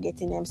what they're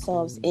getting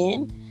themselves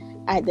in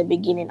at the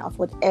beginning of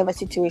whatever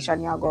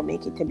situation y'all gonna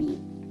make it to be.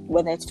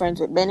 Whether it's friends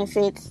with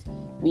benefits,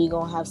 we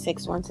gonna have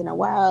sex once in a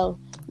while,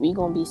 we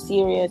gonna be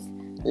serious.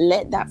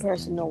 Let that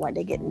person know what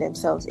they're getting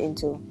themselves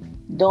into.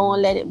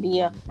 Don't let it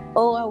be I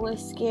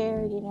was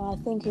scared, I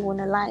think you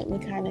wouldn't like me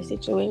kind of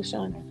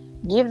situation.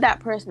 Give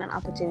that person an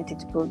opportunity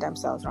to prove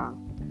themselves wrong.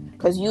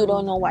 Because you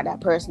don't know what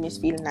that person is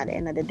feeling at the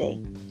end of the day.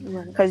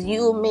 Because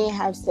you may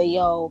have say,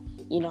 I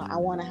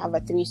want to have a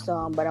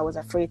threesome, but I was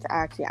afraid to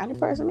ask you. And the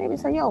person maybe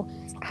say,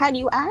 had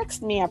you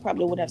asked me, I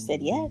probably would have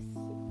said yes.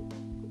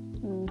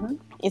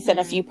 Instead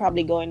of you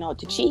probably going out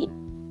to cheat.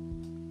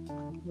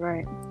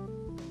 Right.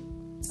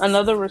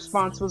 Another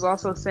response was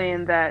also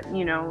saying that,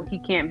 he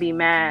can't be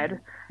mad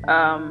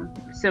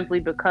simply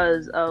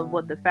because of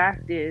what the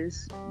fact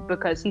is.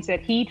 Because he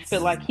said he'd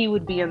feel like he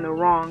would be in the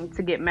wrong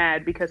to get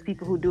mad because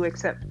people who do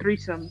accept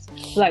threesomes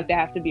like they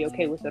have to be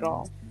okay with it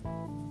all.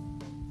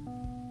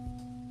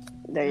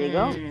 There you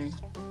go.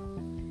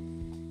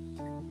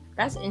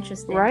 That's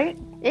interesting. Right?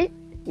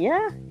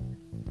 Yeah.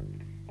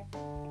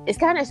 It's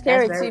kind of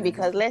scary too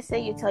because let's say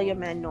you tell your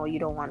man, no, you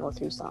don't want no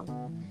threesome.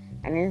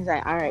 And then it's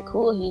like, all right,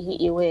 cool. He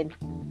hit you with,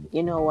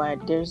 you know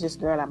what? There's this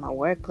girl at my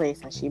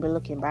workplace and she be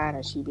looking bad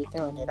and she be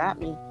throwing it at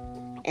me.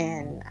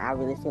 And I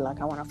really feel like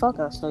I want to fuck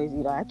her. So it's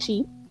either I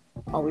cheat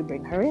or we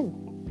bring her in.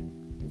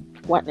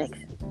 What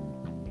next?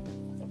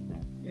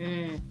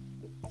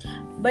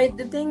 But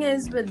the thing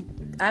is,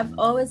 I've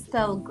always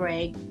tell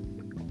Greg,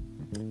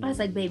 I was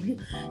like, babe,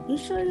 you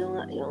sure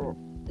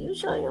you you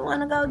sure you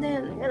want to go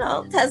then?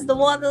 Test the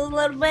waters a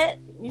little bit.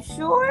 You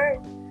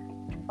sure?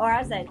 Or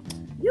I was like,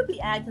 you be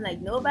acting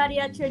like nobody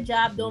at your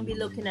job don't be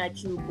looking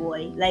at you,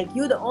 boy. Like,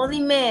 you the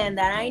only man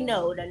that I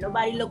know that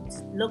nobody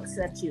looks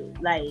at you.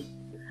 Like,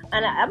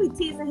 and I be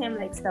teasing him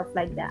like stuff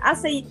like that. I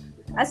say,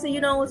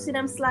 you don't see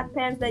them slack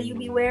pants that you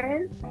be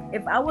wearing?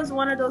 If I was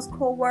one of those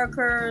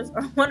co-workers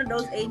or one of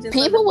those agents,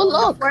 people will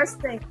look. First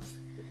thing.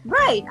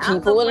 Right.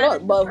 People will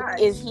look, but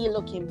is he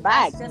looking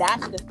back?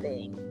 That's the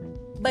thing.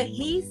 But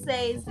he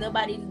says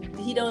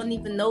he don't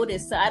even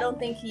notice. So I don't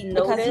think he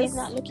noticed. Because he's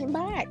not looking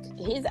back.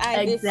 His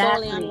eyes is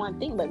solely on one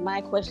thing. But my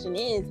question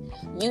is,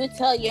 you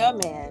tell your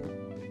man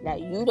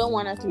that you don't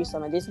want a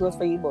threesome, and this goes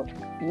for you both.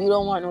 You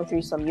don't want no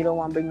threesome. You don't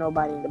want to bring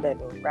nobody in the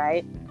bedroom,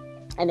 right?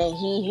 And then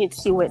he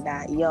hits you with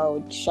that,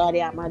 yo,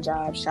 shawty at my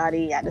job,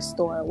 shawty at the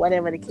store,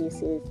 whatever the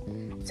case is.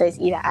 So it's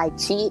either I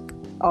cheat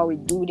or we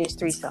do this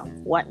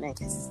threesome. What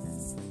next?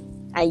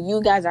 And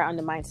you guys are on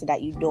the mindset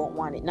that you don't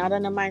want it. Not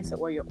on the mindset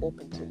where you're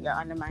open to it. You're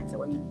on the mindset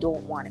where you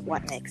don't want it.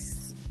 What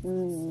next?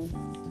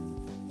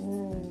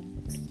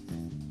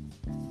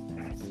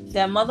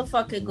 That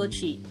motherfucker go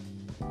cheat.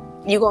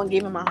 You gonna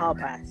give him a hall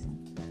pass?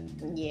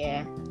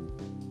 Yeah.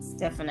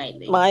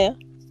 Definitely. Maya?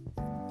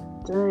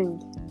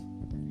 Dang.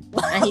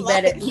 And he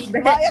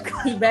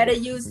better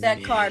use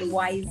that card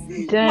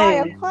wisely. Dang.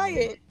 Maya,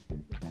 quiet.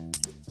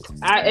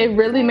 It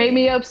really made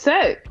me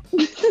upset.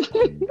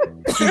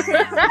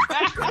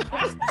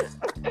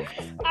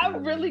 I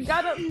really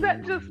got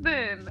upset just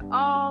then.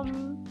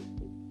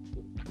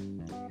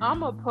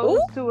 I'm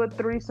opposed to a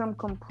threesome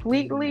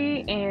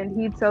completely, and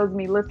he tells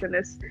me, "Listen,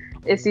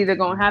 it's either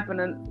gonna happen."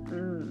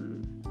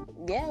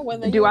 Yeah.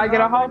 Whether do I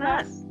get a hall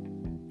pass?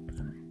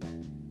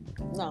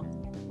 No.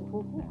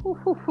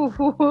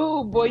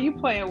 Boy, you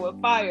playing with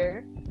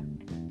fire.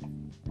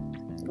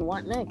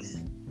 What next?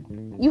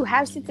 You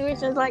have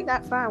situations like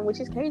that, fam, which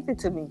is crazy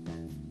to me.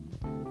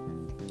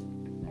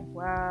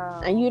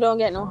 Wow. And you don't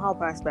get no hall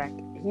pass back.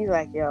 He's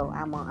like, yo,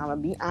 I'm gonna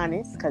be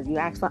honest, because you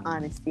asked for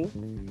honesty.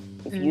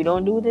 If you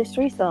don't do this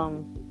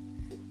threesome,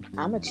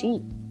 I'm a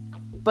cheat.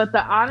 But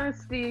the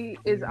honesty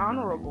is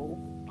honorable.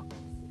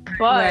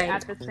 But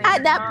at the same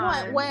at that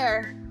time, point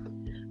where,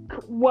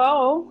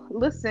 well,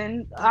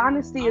 listen,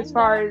 honesty as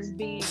far as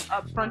being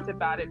upfront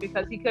about it,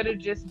 because he could have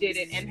just did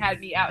it and had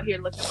me out here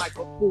looking like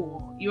a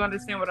fool. You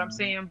understand what I'm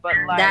saying? But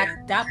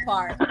like that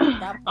part.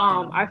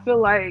 I feel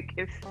like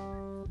if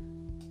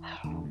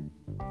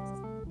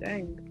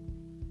dang.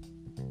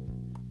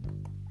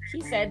 She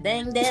said,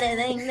 "Dang,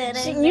 dang."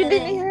 You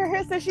didn't hear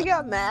her, so she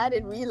got mad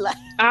and realized.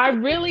 I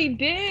really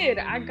did.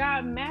 I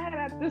got mad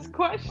at this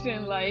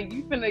question. Like,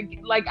 you finna,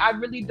 like, I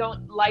really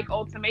don't like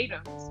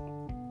ultimatums.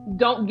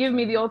 Don't give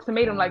me the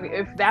ultimatum. Like,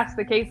 if that's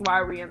the case, why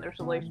are we in this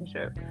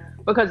relationship?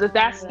 Because if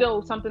that's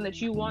still something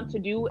that you want to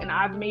do, and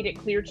I've made it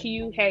clear to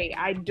you, hey,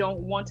 I don't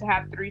want to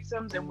have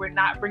threesomes, and we're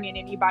not bringing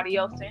anybody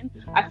else in,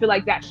 I feel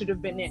like that should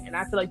have been it. And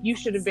I feel like you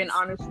should have been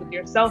honest with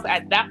yourself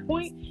at that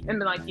point and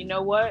been like, you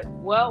know what?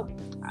 Well,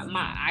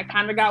 I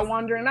kind of got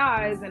wandering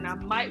eyes, and I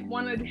might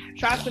want to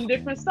try some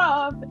different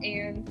stuff.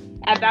 And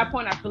at that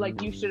point, I feel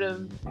like you should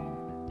have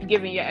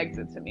given your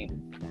exit to me.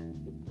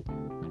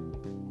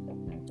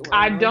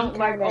 I don't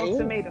like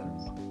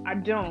ultimatums. I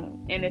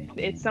don't. And if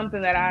it's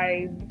something that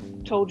I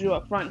told you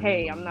up front,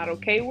 hey, I'm not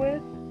okay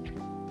with.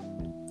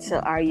 So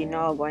are you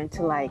now going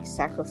to like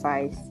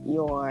sacrifice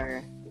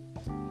your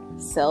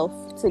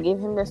self to give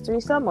him this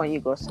threesome, or you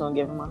still gonna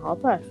give him a hall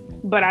pass?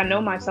 But I know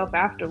myself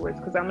afterwards,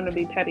 because I'm gonna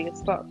be petty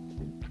as fuck.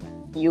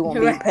 You won't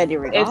be petty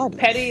regardless. It's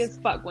petty as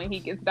fuck when he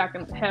gets back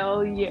in.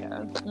 Hell yeah.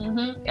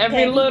 Mm-hmm.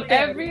 Every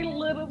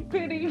little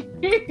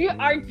petty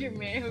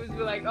argument, who's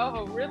like,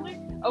 oh really?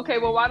 Okay,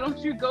 well, why don't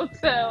you go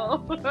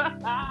tell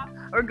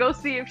or go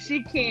see if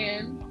she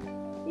can?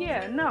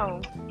 Yeah, no.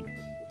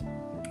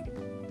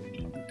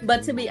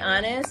 But to be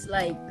honest,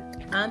 like,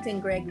 I don't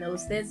think Greg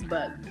knows this,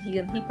 but he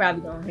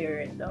probably gonna hear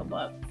it though.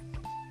 But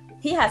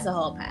he has a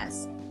hall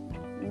pass.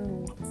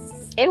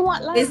 In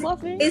what life?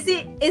 Is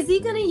he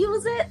gonna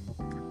use it?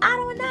 I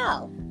don't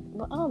know.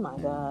 But, oh my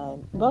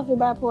god, Buffy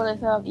bipolar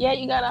self. Yeah,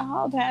 you got a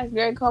hall pass.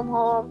 Greg, come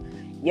home.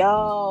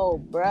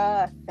 Yo,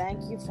 bruh, thank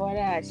you for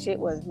that. Shit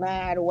was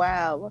mad.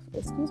 Wow.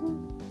 Excuse me?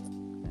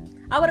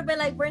 I would have been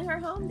like, bring her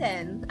home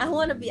then. I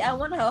want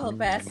her hall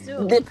pass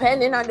too.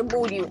 Depending on the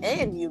mood you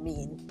in, you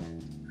mean?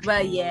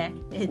 But yeah,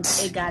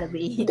 it gotta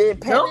be.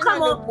 Don't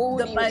come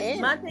home.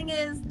 My thing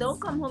is,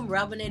 don't come home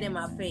rubbing it in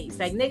my face.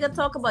 Like, nigga,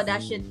 talk about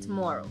that shit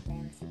tomorrow.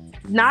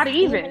 Not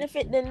even if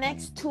it the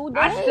next 2 days.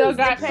 I still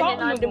got salt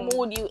in the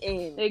mood you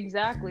in.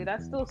 Exactly,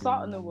 that's still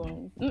salt in the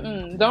wound.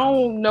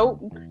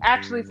 Nope.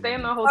 Actually, stay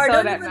in the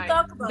hotel that night.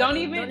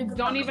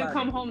 Don't even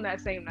come home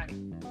that same night.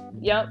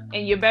 Yep,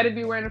 and you better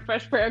be wearing a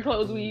fresh pair of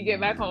clothes when you get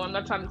back home. I'm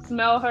not trying to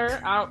smell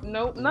her.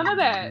 Nope, none of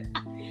that.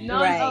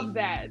 None of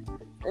that.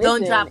 Listen,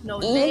 don't drop no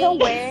names. Either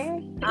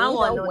way, I don't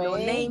want no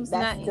names.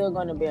 That's still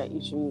gonna be an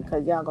issue,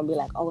 because y'all gonna be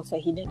like, oh, so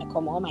he didn't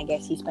come home. I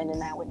guess he's spending the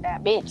night with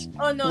that bitch.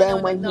 Oh no.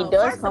 Then when he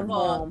does come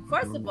home,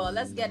 first of all,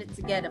 let's get it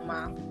together,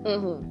 Mom.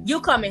 Mm-hmm.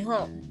 You coming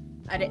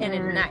home at the end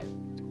of the night.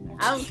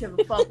 I don't give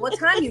a fuck what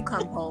time you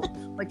come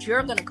home, but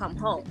you're gonna come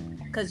home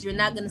because you're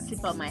not gonna sleep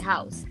at my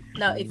house.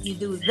 Now, if you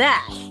do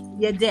that,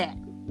 you're dead.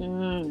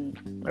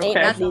 Okay,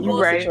 That's a whole,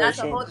 right. that's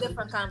a whole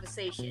different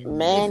conversation.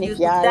 Man, If you if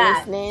do y'all that,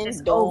 listening,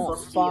 it's don't over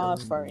for fall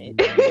you. for it.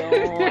 Don't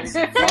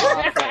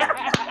fall for it.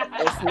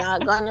 It's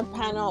not gonna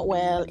pan out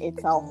well.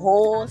 It's a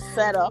whole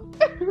setup.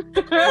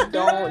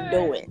 Don't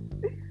do it.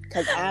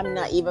 Because I'm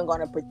not even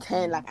gonna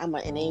pretend like I'm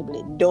gonna enable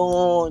it.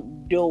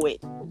 Don't do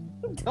it.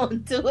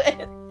 Don't do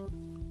it.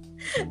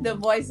 The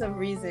voice of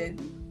reason.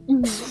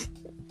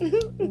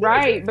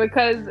 Right,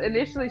 because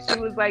initially she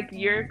was like,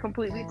 you're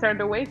completely turned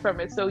away from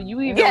it. So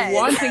you even Yes.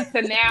 wanting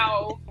to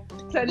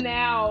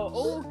now,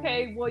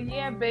 okay, well,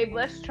 yeah, babe,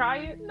 let's try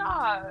it.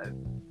 Nah.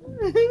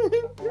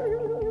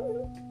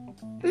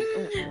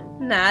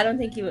 Nah, I don't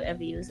think he would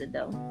ever use it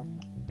though.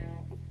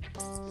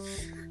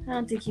 I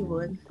don't think he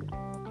would.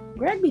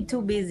 Greg be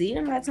too busy. He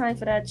don't have time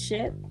for that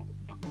shit.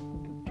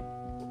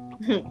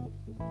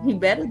 He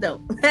better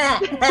though. Oh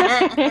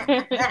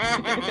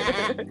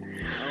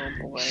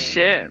boy.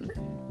 Shit.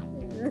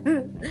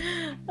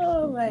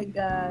 Oh my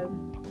god.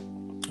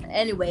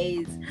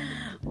 Anyways,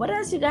 what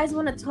else you guys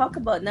want to talk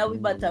about? Now we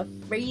about to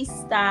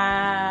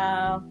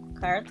freestyle.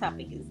 Our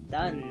topic is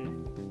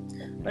done.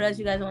 What else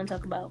you guys want to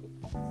talk about?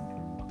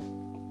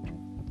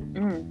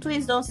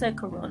 Please don't say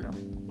Corona.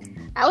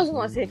 I was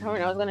gonna say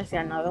Corona. I was gonna say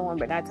another one,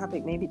 but that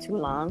topic may be too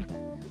long.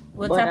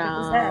 What topic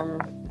is that?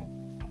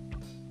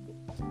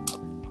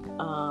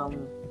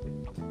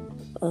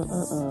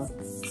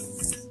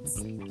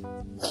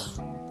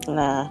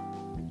 Nah.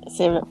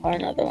 Save it for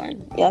another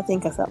one. Y'all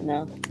think of something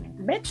else.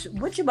 Bitch,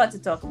 what you about to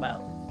talk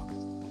about?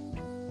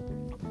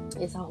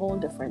 It's a whole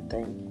different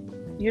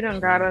thing. You done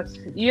got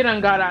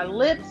our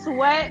lips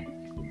wet.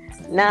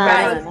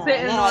 Nah,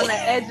 Sitting on the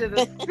edge of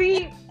the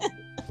seat.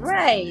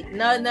 Right.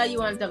 Now you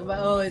want to talk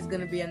about, it's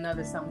going to be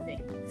another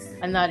something.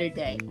 Another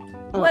day.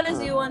 What else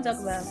do you want to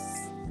talk about?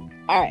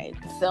 Alright,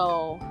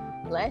 so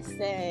let's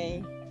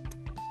say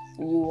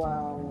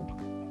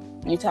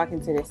you talking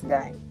to this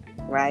guy,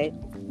 right?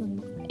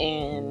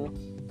 And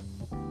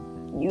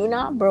you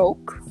not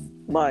broke,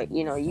 but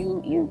you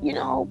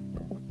know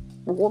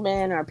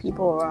women or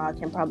people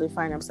can probably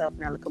find themselves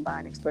in a little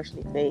bind,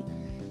 especially if they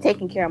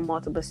taking care of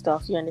multiple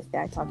stuff. You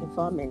understand, talking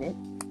for a minute.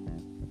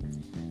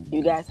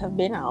 You guys have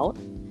been out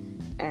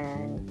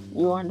and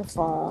you're on the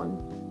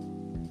phone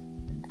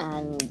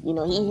and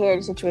he hear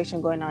the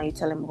situation going on. You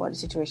tell him about the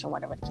situation,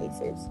 whatever the case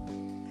is,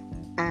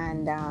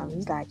 and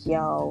he's like,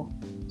 yo,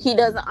 he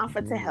doesn't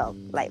offer to help.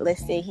 Like,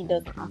 let's say he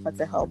doesn't offer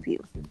to help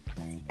you,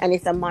 and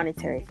it's a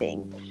monetary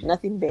thing,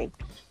 nothing big,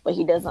 but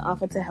he doesn't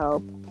offer to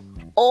help.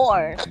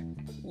 Or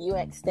you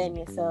extend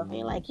yourself and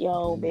you're like,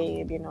 yo,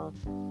 babe,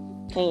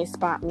 can you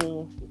spot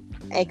me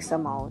X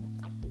amount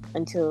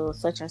until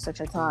such and such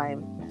a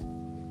time?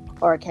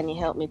 Or can you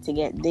help me to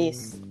get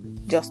this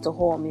just to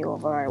hold me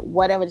over? Or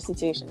whatever the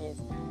situation is.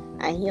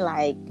 And he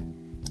like,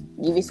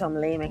 give you some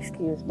lame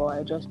excuse, boy,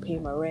 I just pay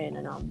my rent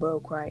and I'm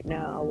broke right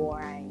now,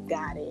 or I ain't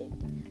got it,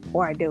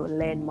 or I don't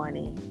lend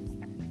money.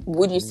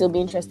 Would you still be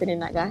interested in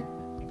that guy?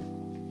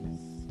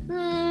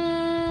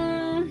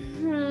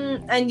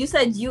 And you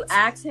said you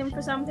asked him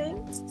for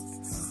something?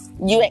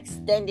 You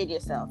extended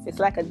yourself. It's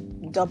like a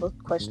double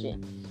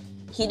question.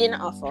 He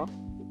didn't offer,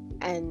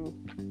 and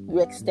you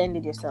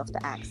extended yourself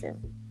to ask him.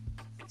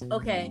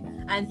 Okay,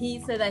 and he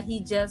said that he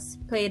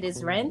just paid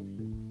his rent?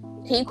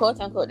 He quote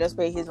unquote just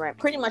paid his rent.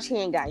 Pretty much he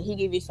ain't got it. He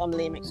gave you some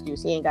lame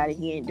excuse. He ain't got it.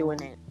 He ain't doing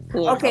it. He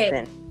ain't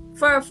helping.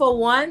 For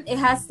one, it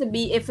has to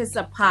be if it's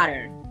a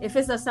pattern. If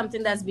it's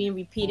something that's being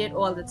repeated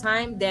all the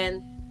time,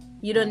 then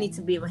you don't need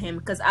to be with him,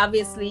 because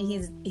obviously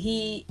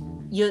he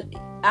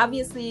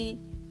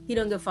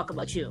don't give a fuck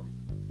about you.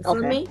 You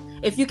feel me?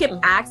 If you keep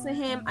asking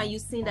him and you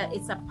see that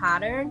it's a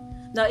pattern.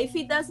 Now, if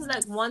he does it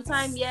like one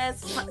time,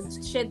 yes,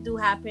 shit do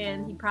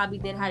happen. He probably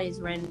did have his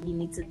rent. He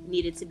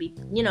needed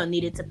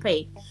to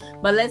pay.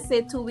 But let's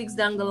say 2 weeks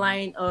down the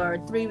line or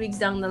 3 weeks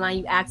down the line,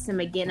 you ask him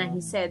again and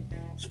he said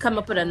he come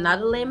up with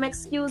another lame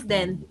excuse,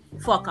 then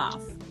fuck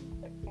off.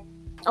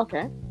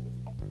 Okay.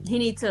 He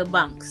needs to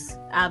bounce,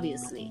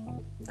 obviously.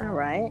 All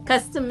right.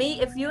 Because to me,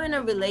 if you're in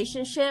a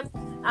relationship,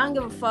 I don't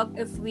give a fuck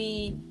if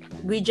we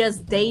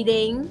just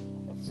dating.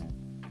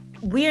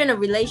 We're in a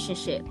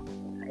relationship.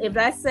 If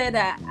I said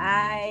that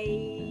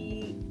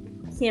I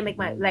can't make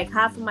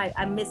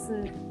I'm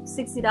missing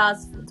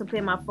 $60 to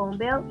pay my phone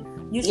bill,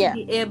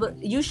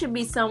 you should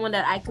be someone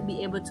that I could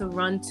be able to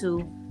run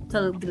to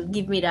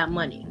give me that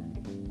money.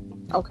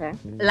 Okay.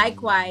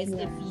 Likewise,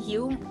 if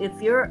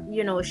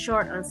you're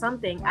short on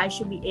something, I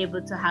should be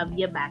able to have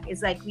your back.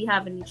 It's like we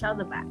having each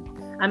other back.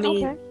 I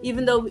mean,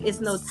 even though it's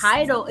no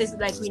title, it's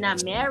like we're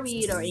not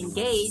married or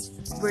engaged,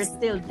 we're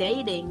still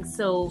dating.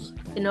 So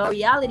in all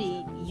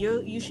reality,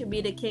 you should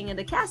be the king of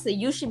the castle.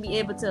 You should be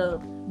able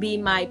to be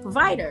my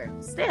provider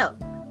still.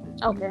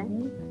 Okay.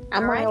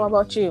 I'm right. What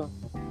about you?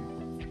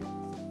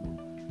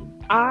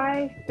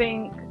 I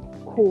think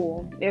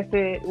cool. If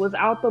it was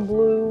out the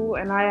blue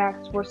and I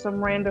asked for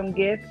some random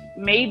gift,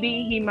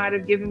 maybe he might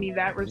have given me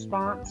that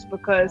response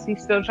because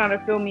he's still trying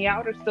to fill me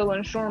out or still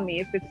unsure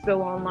me if it's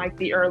still on like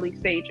the early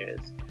stages.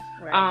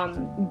 Right.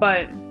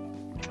 But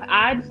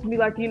I'd just be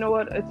like, you know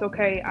what, it's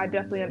okay. I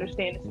definitely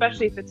understand,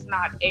 especially if it's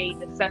not a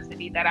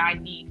necessity that I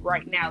need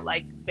right now.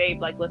 Like,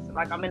 babe, like, listen,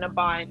 like, I'm in a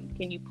bind.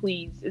 Can you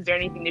please, is there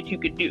anything that you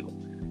could do?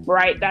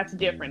 Right? That's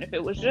different. If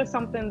it was just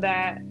something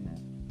that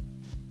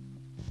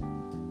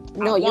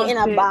No, you're in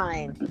a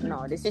bind.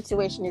 No, the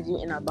situation is you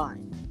in a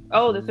bind.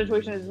 Oh, the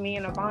situation is me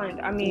in a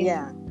bind. I mean,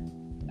 yeah.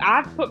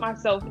 I've put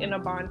myself in a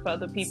bind for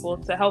other people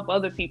to help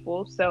other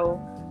people. So,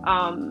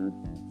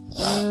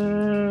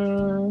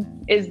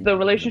 is the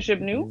relationship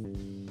new?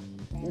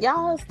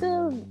 Y'all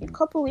still a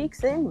couple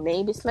weeks in,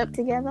 maybe slept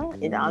together.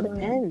 It all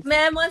depends.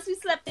 Man, once we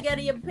slept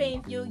together, you're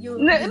paying you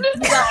Right.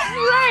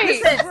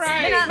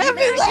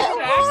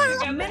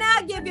 Me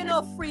not give you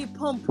no free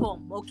pum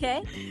pum,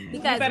 okay?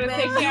 Because you better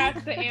take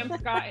gas to Am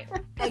Scott.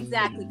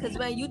 Exactly, because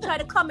when you try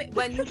to come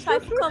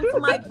for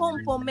my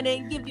pum pum, and they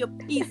give you a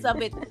piece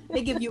of it,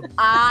 they give you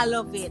all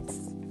of it.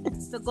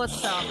 So go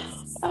stop.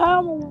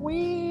 I'm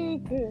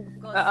weak.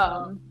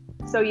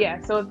 So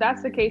if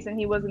that's the case and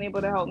he wasn't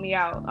able to help me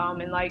out,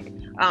 and like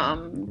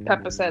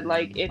Peppa said,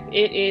 like if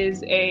it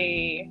is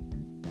a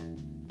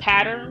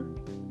pattern,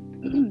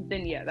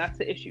 then yeah, that's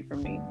the issue for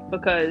me,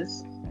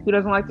 because who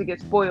doesn't like to get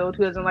spoiled?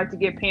 Who doesn't like to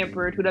get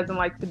pampered? Who doesn't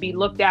like to be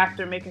looked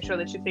after, making sure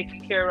that you're taken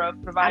care of,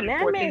 provided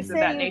for, things of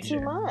that nature?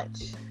 Too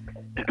much.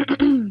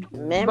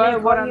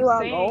 But what I'm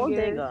saying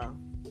is,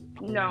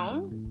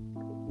 no.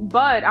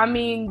 But I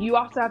mean, you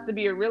also have to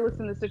be a realist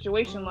in the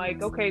situation.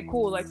 Like, okay,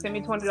 cool. Like, send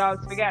me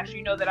 $20 for gas.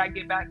 You know that I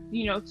get back,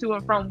 to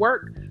and from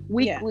work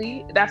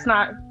weekly. Yeah. That's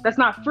not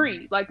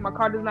free. Like, my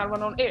car does not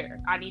run on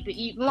air. I need to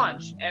eat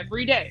lunch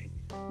every day.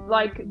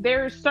 Like,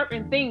 there's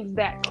certain things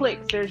that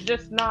clicks. There's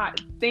just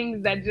not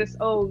things that just,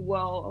 oh,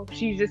 well,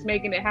 she's just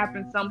making it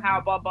happen somehow,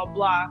 blah, blah,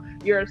 blah.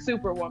 You're a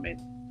superwoman.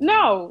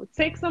 No,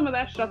 take some of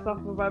that stress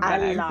off of our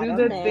back. Do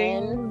the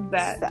things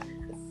that...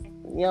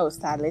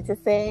 sadly to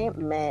say,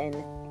 men...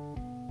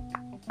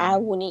 I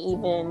don't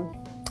even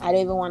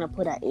want to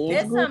put an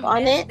age group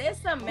on it. There's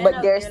some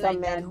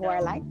men who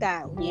are like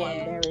that, who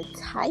are very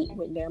tight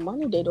with their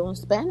money. They don't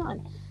spend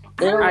on.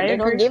 They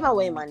don't give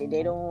away money.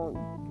 They don't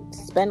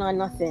spend on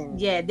nothing.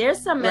 Yeah,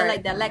 there's some men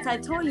like that. Like I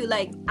told you,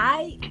 like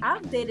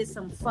I've dated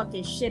some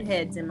fucking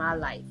shitheads in my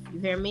life.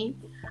 You hear me?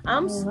 I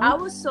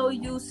was so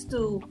used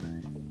to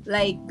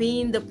like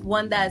being the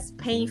one that's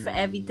paying for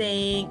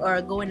everything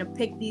or going to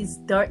pick these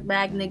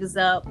dirtbag niggas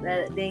up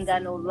that they ain't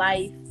got no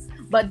life.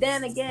 But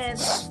then again,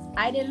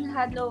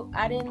 self-love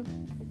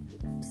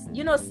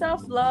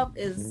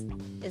is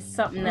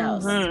something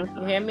else.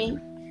 You hear me?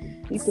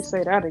 You could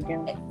say that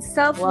again.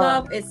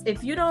 Self-love is,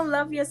 if you don't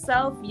love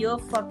yourself, you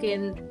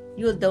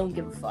don't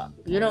give a fuck.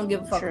 You don't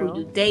give a fuck who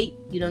you date.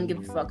 You don't give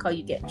a fuck how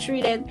you get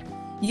treated.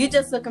 You're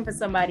just looking for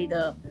somebody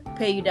to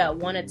pay you that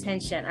one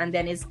attention, and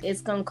then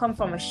it's gonna come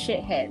from a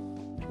shithead.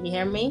 You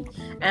hear me?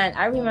 And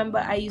I remember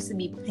I used to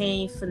be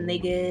paying for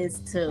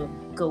niggas to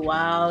go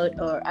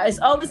out, or it's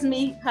always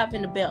me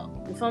having the bill.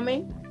 You feel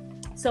me?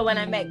 So when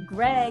I met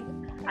Greg,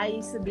 I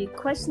used to be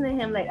questioning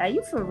him, like, are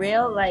you for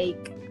real?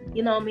 Like,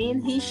 you know what I mean?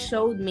 He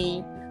showed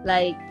me,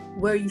 like,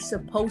 where you're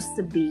supposed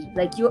to be.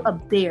 Like, you're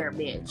up there,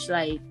 bitch.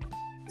 Like,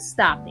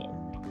 stop it.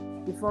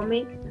 You feel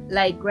me?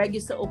 Like, Greg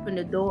used to open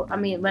the door. I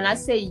mean, when I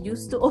say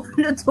used to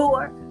open the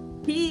door,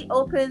 he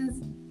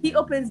opens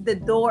the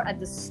door at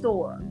the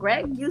store.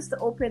 Greg used to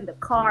open the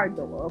car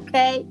door,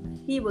 okay?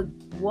 He would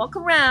walk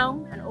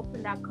around and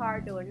open that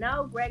car door.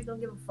 Now Greg don't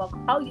give a fuck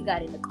how you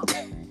got in the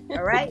car,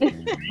 all right?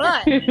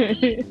 But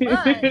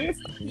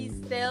he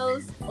still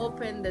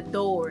open the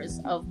doors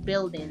of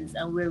buildings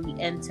and where we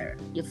enter.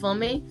 You feel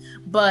me?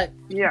 But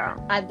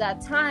at that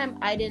time,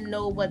 I didn't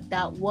know what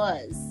that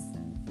was.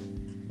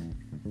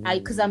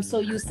 Because I'm so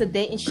used to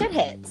dating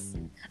shitheads.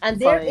 And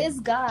there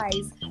is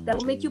guys that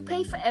will make you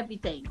pay for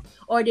everything.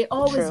 Or they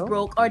always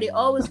broke. Or they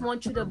always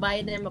want you to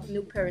buy them a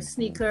new pair of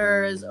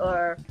sneakers.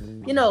 Or,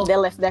 They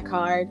left their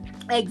card.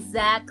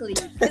 Exactly.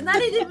 It's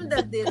not even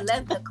that they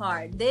left the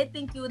card. They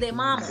think you their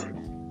mama.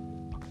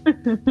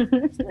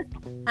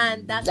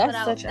 And that's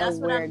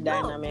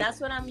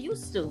what I'm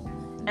used to.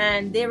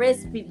 And there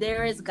is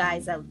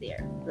guys out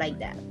there like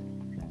that.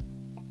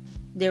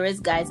 There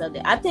is guys out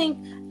there. I think...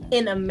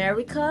 in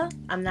America,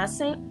 I'm not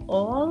saying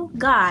all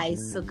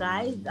guys, so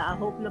guys, I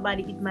hope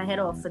nobody eats my head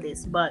off for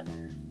this, but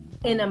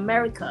in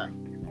America,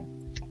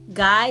 some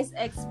guys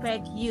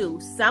expect you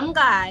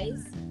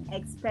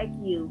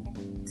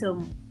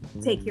to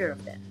take care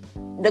of them.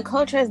 The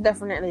culture is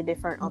definitely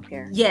different up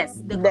here.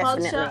 Yes, the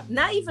culture,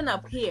 not even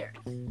up here,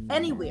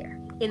 anywhere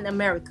in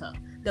America.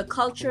 The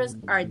cultures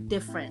are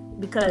different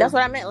because that's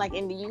what I meant. Like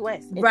in the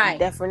U.S.,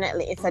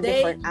 definitely it's a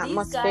different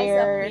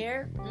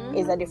atmosphere.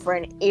 It's a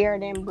different air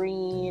than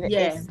breathe.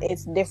 Yeah.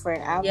 It's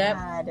different. I've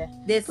had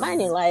this like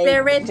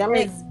spirit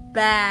is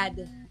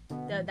bad.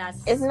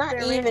 It's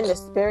not even the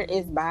spirit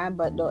is bad,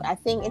 but I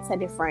think it's a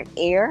different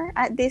air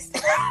at this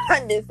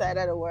on this side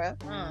of the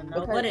world.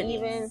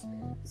 Because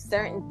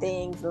certain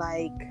things,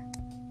 like,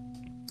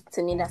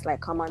 to me, that's like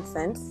common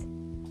sense.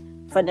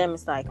 For them,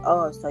 it's like,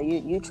 oh, so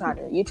you trying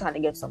to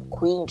get some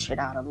queen shit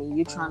out of me.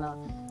 You trying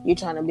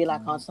to be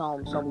like on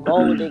some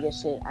gold digger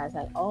shit. I was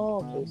like,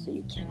 oh, okay, so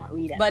you cannot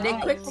read that. But they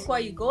quick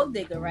before you gold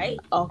digger, right?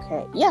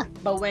 Okay, yeah.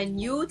 But when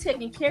you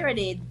taking care of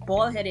their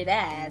bald headed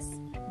ass,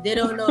 they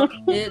don't know.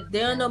 they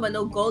don't know about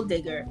no gold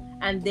digger,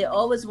 and they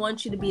always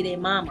want you to be their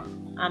mama.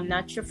 I'm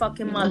not your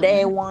fucking mother.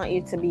 They want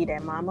you to be their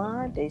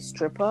mama, the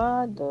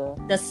stripper,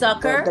 the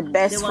sucker, the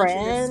best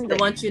friend. They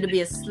want you to be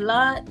a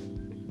slut.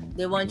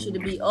 They want you to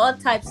be all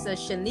types of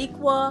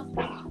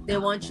Shaniqua. They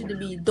want you to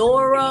be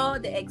Dora,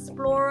 the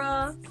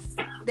explorer.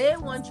 They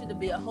want you to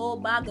be a whole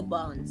bag of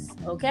buns.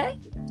 Okay?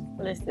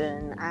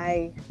 Listen,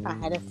 I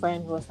had a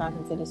friend who was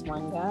talking to this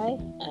one guy,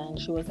 and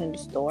she was in the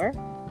store.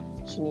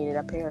 She needed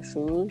a pair of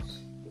shoes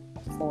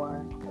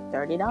for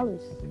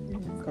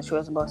 $30 because she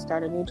was about to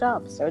start a new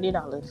job.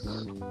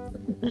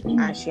 $30.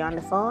 And she on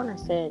the phone. I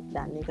said,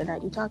 that nigga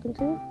that you talking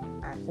to,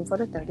 ask him for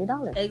the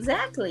 $30.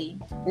 Exactly.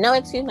 No,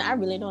 excuse me, I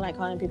really don't like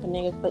calling people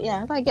niggas, but yeah,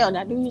 I was like, yo,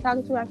 that dude you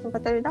talking to, ask him for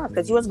 $30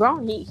 because he was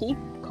grown. He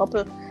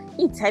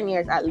 10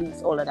 years at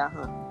least older than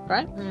her,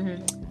 right?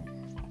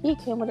 He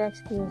came with an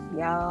excuse,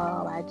 yo,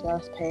 I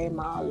just paid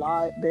my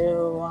light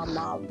bill on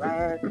my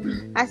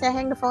rent. I said,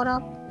 hang the phone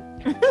up.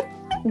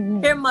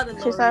 Here, mother.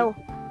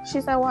 She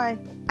said, why?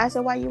 I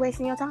said, why are you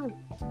wasting your time?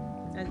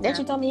 Exactly. Then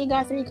she told me he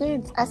got 3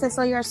 kids. I said,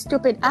 so you're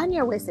stupid and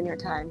you're wasting your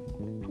time.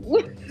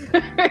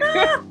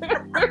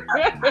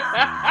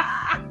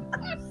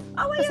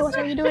 I said, what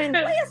are you doing?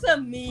 Why you so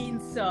mean,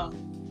 so?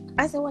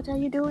 I said, what are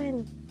you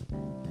doing?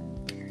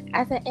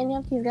 I said, any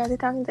of these guys you're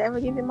talking to ever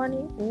give you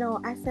money?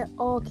 No. I said,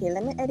 okay,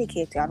 let me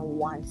educate you on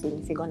one thing.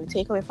 If you're going to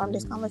take away from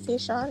this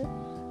conversation,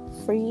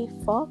 free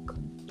fuck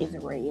is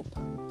rape.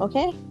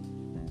 Okay?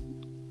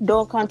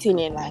 Don't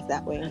continue in life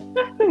that way.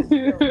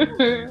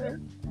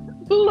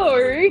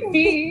 Lori.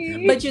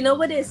 But you know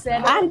what they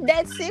said? I'm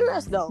dead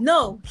serious though.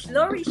 No,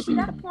 Lori, she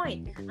got a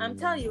point. I'm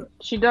telling you.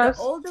 She does.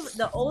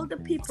 The older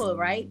people,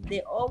 right?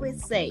 They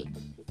always say,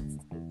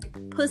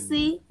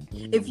 pussy,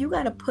 if you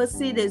got a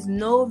pussy, there's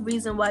no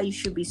reason why you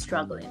should be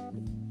struggling.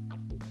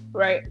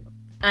 Right.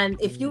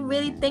 And if you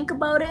really think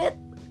about it,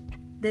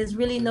 there's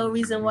really no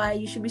reason why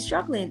you should be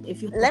struggling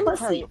if you have Let a me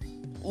pussy. tell you.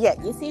 Yeah,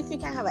 you see, if you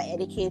can have an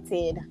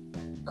educated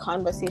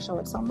conversation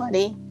with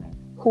somebody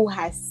who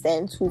has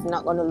sense, who's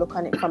not going to look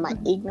on it from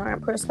an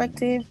ignorant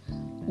perspective,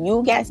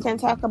 you guys can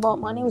talk about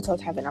money without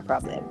having a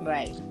problem.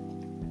 Right.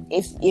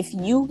 If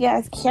you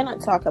guys cannot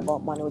talk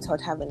about money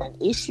without having an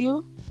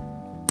issue,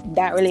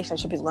 that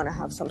relationship is going to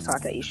have some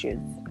sort of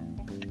issues.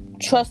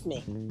 Trust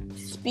me,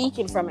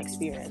 speaking from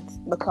experience,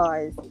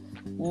 because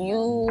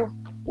you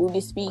will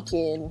be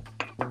speaking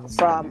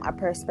from a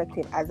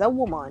perspective as a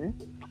woman,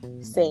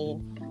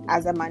 saying,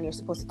 as a man, you're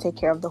supposed to take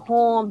care of the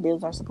home,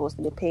 bills are supposed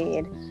to be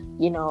paid,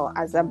 you know,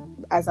 as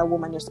a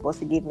woman, you're supposed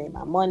to give me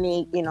my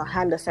money, you know,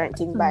 handle certain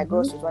things, buy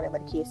groceries, whatever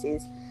the case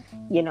is,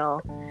 you know.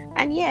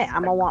 And yeah,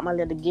 I'm gonna want my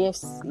little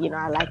gifts, you know,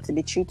 I like to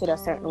be treated a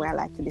certain way, I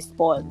like to be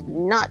spoiled.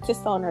 Not to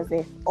sound as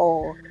if,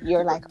 oh,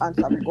 you're like on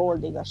some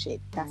gold digger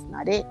shit. That's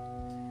not it.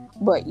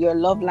 But your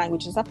love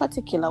language is a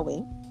particular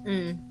way.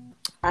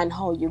 And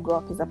how you grow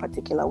up is a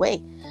particular way.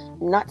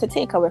 Not to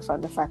take away from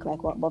the fact,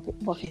 like what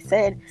Buffy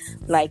said,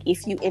 like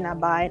if you in a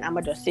bind, I'm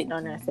gonna just sit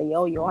down there and say,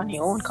 yo, you're on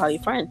your own, call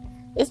your friend.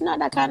 It's not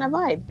that kind of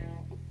vibe.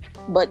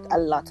 But a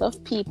lot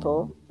of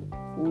people,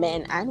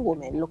 men and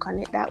women, look on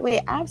it that way.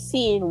 I've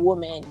seen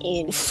women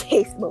in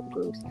Facebook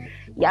groups,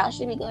 y'all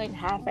should be going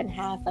half and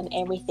half on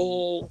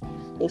everything.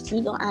 If she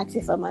don't ask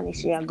you for money,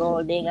 she a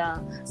gold digger.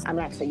 I'm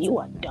like, so you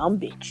a dumb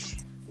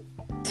bitch.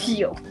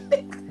 Yo.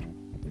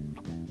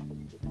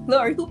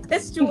 Lori, who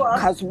pissed you off?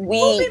 Because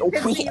we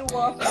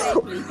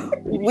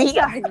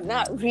are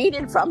not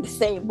reading from the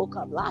same book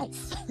of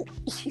life.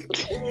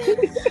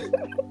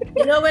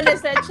 You know when they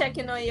said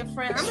checking on your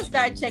friend, I'm gonna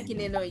start checking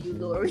in on you,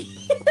 Lori.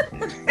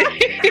 Yeah,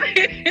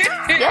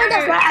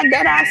 that's why I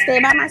dead ass stay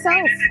by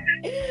myself.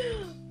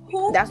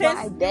 That's why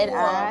I dead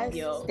ass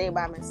stay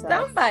by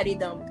myself. Somebody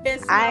done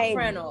pissed my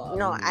friend off.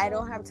 No, I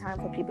don't have time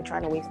for people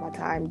trying to waste my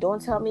time.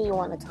 Don't tell me you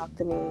want to talk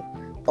to me.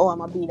 Oh, I'm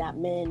gonna be that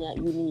man that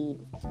you need.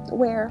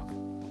 Where?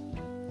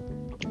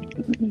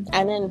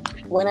 And then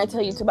when I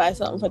tell you to buy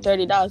something for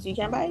 $30, you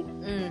can't buy it.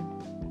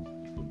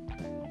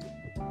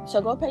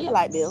 So go pay your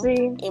light bill,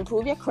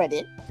 improve your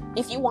credit.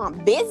 If you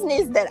want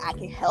business that I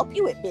can help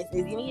you with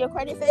business, you need your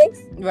credit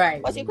fixed.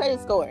 Right. What's your credit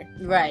score?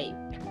 Right.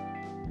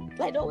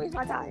 Like, don't waste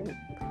my time.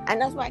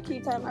 And that's why I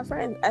keep telling my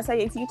friends, I say,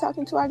 if you're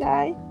talking to a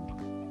guy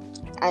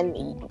and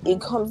it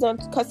comes down,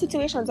 because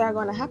situations are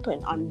going to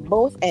happen on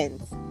both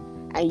ends,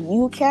 and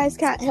you guys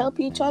can't help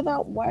each other,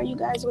 why are you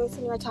guys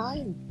wasting your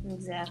time?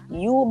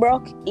 Exactly. You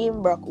broke,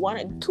 him broke. 1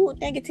 and 2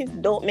 negatives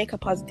don't make a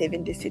positive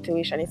in this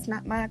situation. It's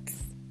not maths.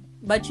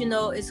 But you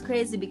know, it's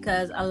crazy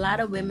because a lot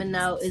of women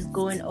now is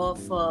going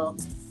off oh,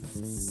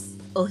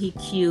 he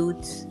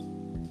cute,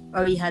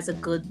 or he has a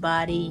good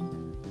body.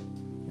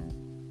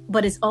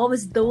 But it's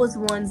always those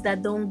ones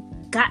that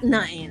don't got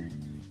nothing.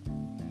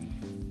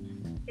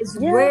 It's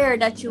rare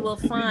that you will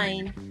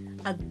find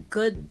a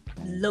good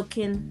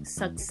looking,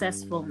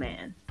 successful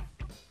man.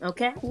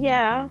 Okay?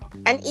 Yeah.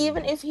 And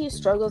even if he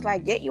struggles,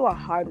 like, get you a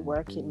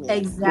hard-working man.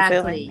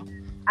 Exactly. You feel me?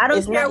 I don't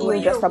It's care not where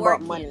even you're just about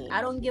working. money. I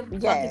don't give a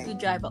fuck Yeah. if you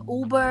drive an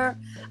Uber.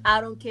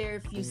 I don't care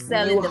if you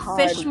sell in You the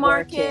fish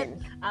market.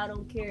 hard-working. I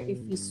don't care if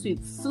you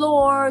sweep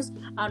floors.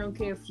 I don't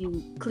care if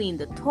you clean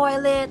the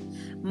toilet.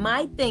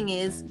 My thing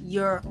is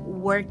you're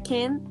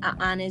working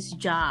an honest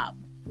job.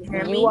 You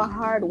hear me? You a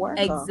hard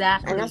worker.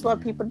 Exactly. And that's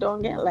what people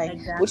don't get. Like,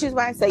 Exactly. which is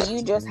why I say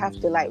you just have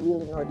to, like,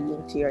 really know the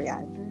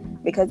interior.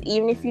 Because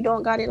even if you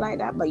don't got it like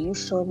that, but you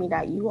show me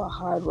that you are a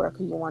hard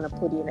worker, you want to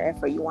put in the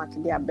effort, you want to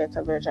be a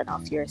better version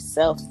of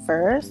yourself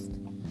first,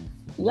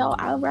 yo,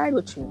 I'll ride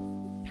with you.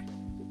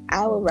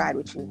 I will ride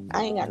with you.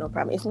 I ain't got no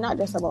problem. It's not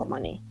just about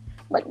money.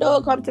 But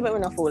don't come to me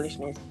with no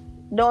foolishness.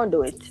 Don't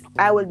do it.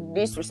 I will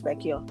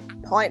disrespect you.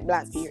 Point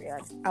blank,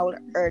 period. I will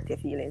hurt your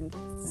feelings.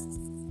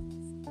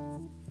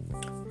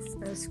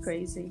 That's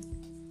crazy.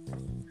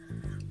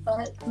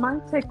 But my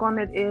take on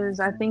it is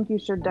I think you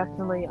should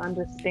definitely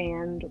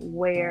understand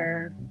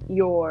where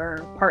your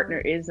partner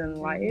is in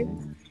life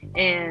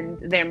and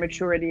their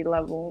maturity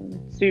level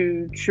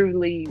to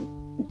truly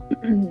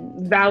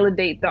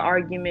validate the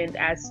argument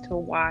as to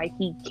why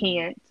he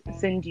can't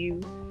send you.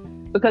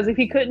 Because if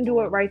he couldn't do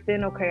it right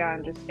then, okay, I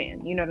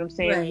understand. You know what I'm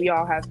saying? Right. We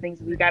all have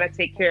things we got to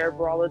take care of.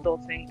 We're all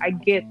adulting. I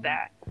get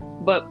that.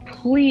 But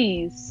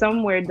please,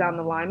 somewhere down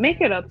the line,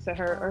 make it up to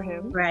her or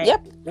him. Right.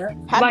 Yep.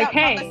 Have Like, that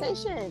hey,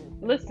 conversation.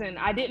 Listen,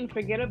 I didn't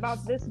forget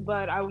about this,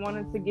 but I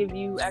wanted to give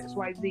you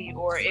XYZ.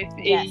 Or if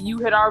Yes. you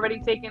had already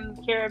taken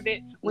care of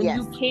it, when Yes.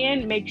 you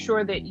can, make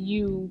sure that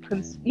you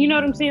know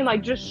what I'm saying?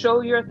 Like, just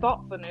show your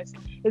thoughtfulness.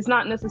 It's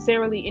not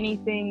necessarily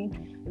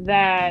anything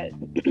that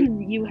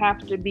you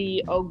have to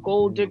be a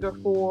gold digger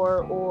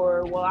for,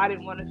 or, well, I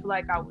didn't want to feel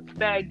like I was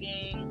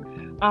begging.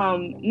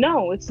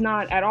 No, it's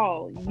not at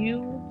all.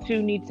 You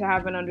two need to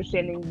have an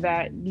understanding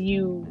that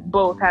you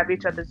both have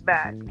each other's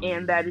back,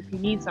 and that if you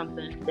need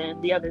something, then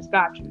the other's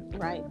got you.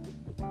 Right.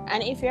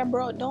 And if you're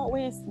broke,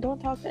 don't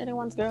talk to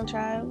anyone's girl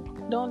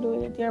child. Don't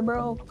do it. You're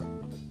broke.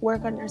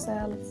 Work on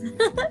yourself.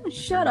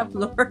 Shut up,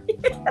 Lori.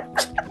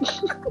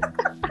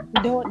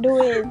 Don't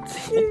do it.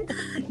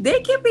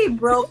 They can be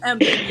broke and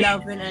be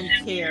loving and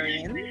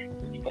caring.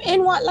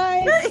 In what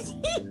life?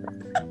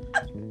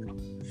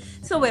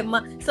 So wait,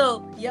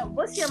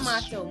 what's your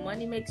motto?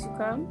 Money makes you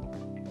come?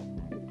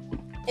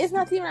 It's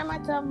not even a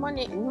matter of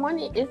money.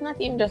 Money, it's not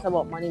even just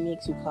about money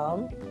makes you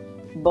come.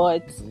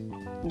 But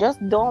just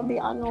don't be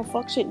on no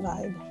fuck shit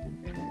vibe.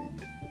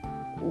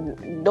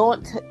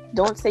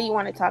 Don't say you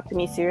want to talk to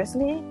me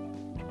seriously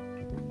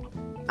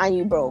and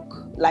you broke.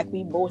 Like,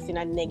 we both in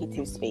a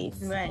negative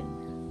space. Right.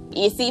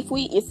 You see,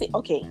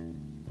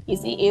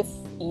 if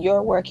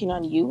you're working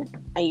on you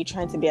and you're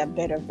trying to be a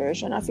better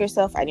version of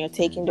yourself and you're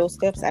taking those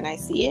steps and I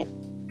see it,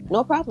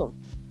 no problem.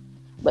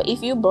 But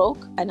if you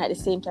broke and at the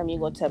same time you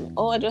go tell me,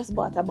 oh, I just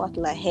bought a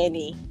bottle of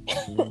Henny,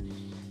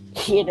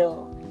 you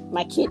know,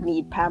 my kid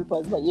need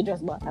Pampers, but you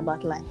just bought a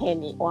bottle of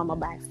Henny, or I'm going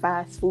to buy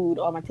fast food,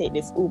 or I'm going to take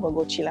this Uber,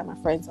 go chill at my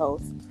friend's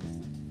house.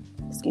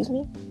 Excuse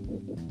me?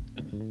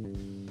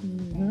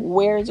 Mm-hmm.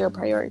 Where's your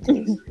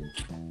priorities?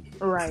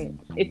 Right.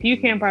 If you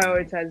can't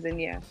prioritize,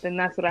 then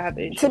that's what I have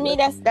to issue. To me,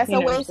 that's a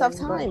waste of but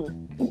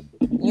time.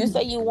 You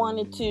say you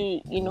wanted to,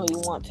 you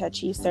want to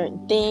achieve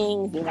certain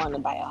things. You want to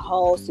buy a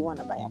house. You want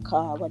to buy a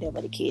car,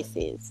 whatever the case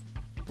is.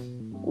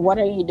 What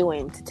are you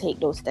doing to take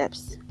those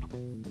steps?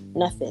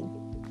 Nothing.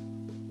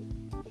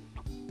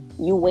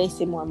 You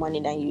wasting more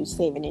money than you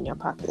saving in your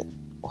pocket.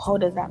 How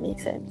does that make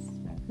sense?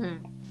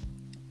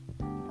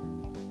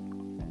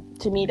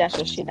 To me, that's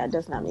just shit that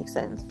does not make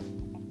sense.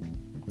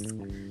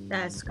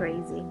 That's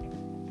crazy.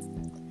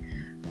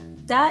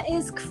 That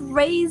is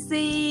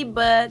crazy,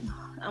 but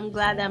I'm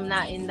glad I'm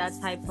not in that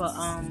type of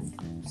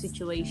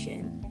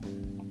situation.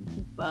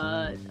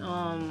 But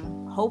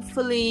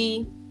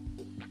hopefully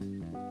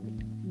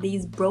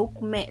these broke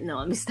men. No,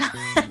 let me stop.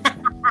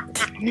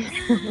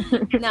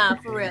 Nah,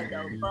 for real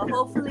though. But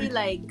hopefully,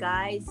 like,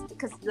 guys,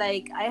 because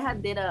like I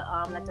had did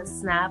a like a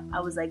snap.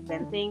 I was like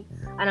venting,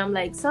 and I'm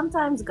like,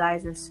 sometimes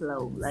guys are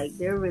slow. Like,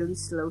 they're really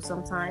slow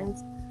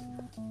sometimes.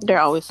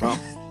 They're always slow.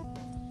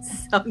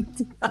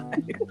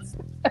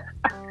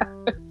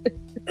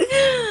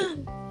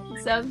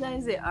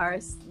 Sometimes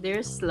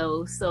they're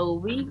slow. So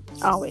we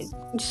always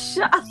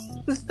shut up.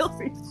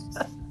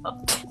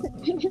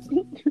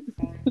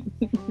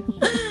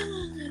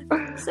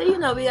 So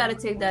we gotta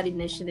take that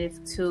initiative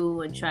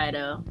too and try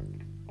to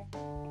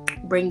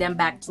bring them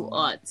back to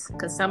us,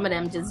 because some of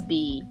them just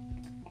be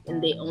in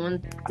their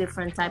own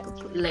different type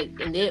of, like,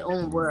 in their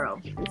own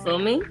world. You feel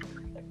me?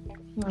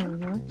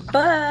 Mm-hmm.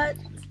 But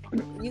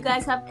you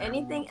guys have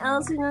anything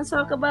else you want to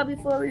talk about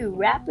before we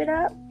wrap it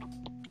up?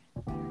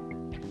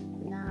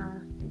 Nah.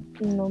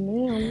 No,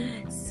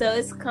 ma'am. So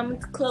it's coming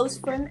close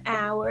for an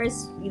hour.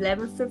 It's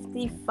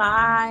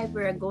 11:55.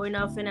 We're going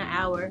off in an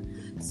hour.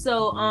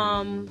 So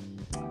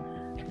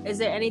is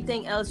there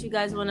anything else you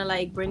guys want to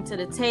like bring to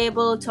the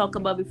table, talk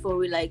about before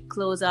we like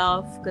close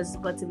off, because it's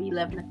about to be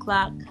 11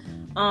 o'clock?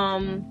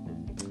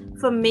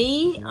 For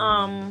me,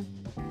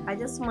 I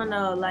just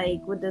wanna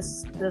like with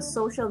this the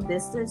social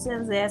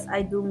distancing. Yes,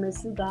 I do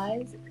miss you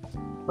guys,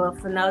 but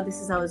for now, this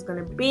is how it's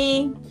gonna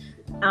be.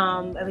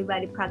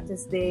 Everybody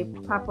practice the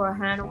proper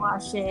hand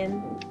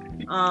washing.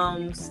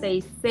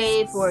 Stay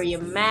safe. Wear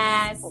your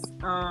mask.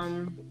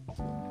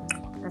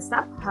 And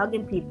stop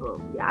hugging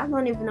people. Yeah, I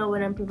don't even know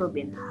when them people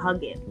been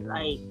hugging.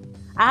 Like,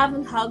 I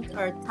haven't hugged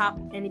or tapped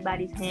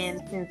anybody's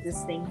hand since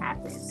this thing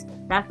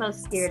happened. That's how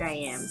scared I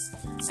am.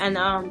 And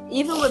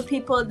even with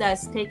people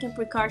that's taking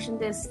precautions,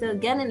 they're still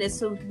getting it.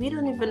 So we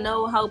don't even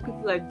know how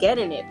people are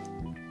getting it.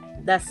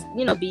 That's,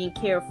 being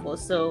careful.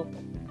 So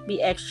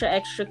be extra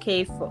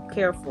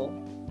careful.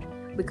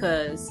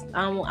 Because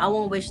I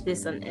won't wish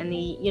this on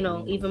any,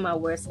 even my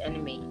worst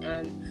enemy.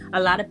 And a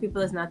lot of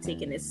people is not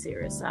taking it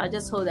serious. So I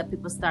just hope that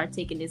people start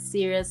taking it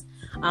serious.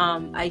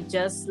 I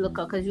just look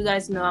up, because you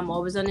guys know I'm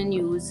always on the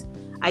news.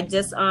 I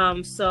just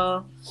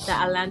saw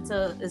that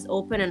Atlanta is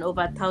open and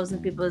over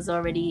 1,000 people is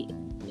already,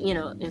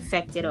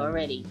 infected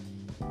already.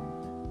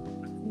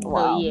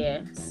 Wow. So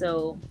yeah,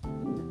 so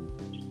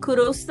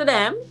kudos to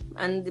them,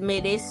 and may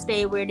they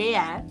stay where they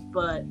at.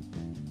 But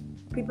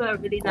people are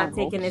really not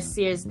taking it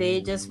serious.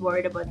 They just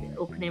worried about the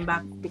opening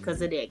back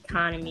because of the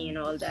economy and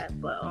all that.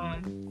 But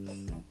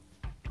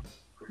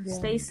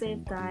stay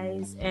safe,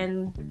 guys.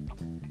 And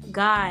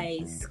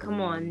guys,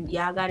 come on,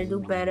 y'all gotta do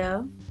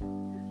better.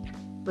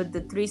 With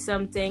the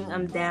threesome thing,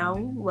 I'm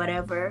down.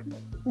 Whatever.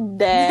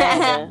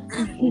 That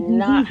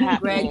not happening.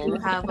 Greg, you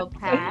have a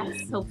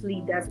pass. Hopefully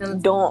he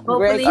doesn't.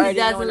 Hopefully he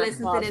doesn't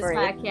listen to this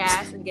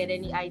podcast and get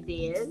any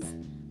ideas.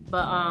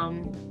 But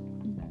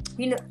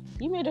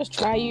he may just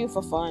try you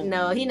for fun.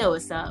 No, he know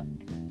what's up.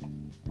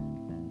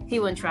 He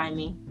wouldn't try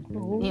me.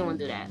 Mm-hmm. He won't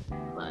do that.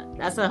 But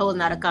that's a whole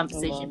nother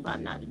conversation for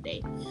another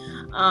day.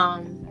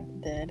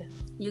 Dead.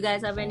 You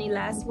guys have any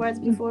last words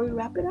before we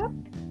wrap it up?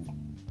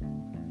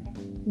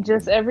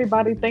 Just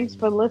everybody, thanks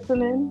for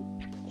listening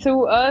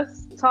to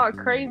us talk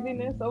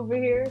craziness over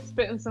here,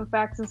 spitting some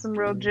facts and some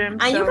real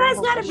gems. And you guys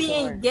gotta be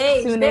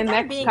engaged. Tune in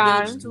next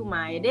time. Too,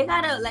 Maya. They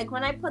gotta, like,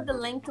 when I put the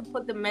link to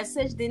put the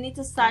message, they need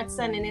to start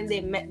sending in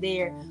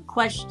their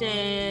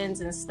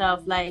questions and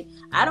stuff. Like,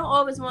 I don't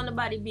always want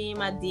nobody be in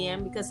my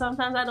DM because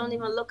sometimes I don't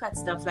even look at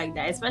stuff like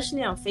that,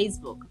 especially on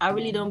Facebook. I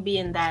really don't be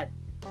in that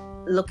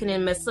looking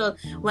in my. So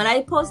when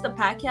I post the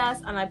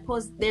podcast and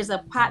there's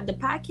the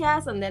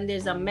podcast and then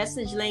there's a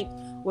message link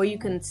where you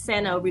can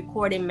send a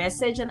recorded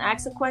message and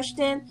ask a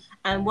question.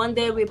 And one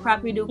day we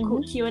probably do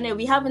Q&A.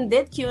 We haven't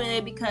did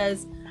Q&A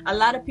because a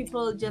lot of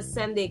people just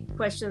send their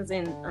questions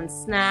in on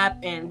Snap,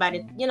 and by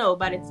the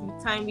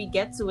time we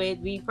get to it,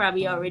 we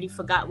probably already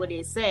forgot what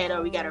they said,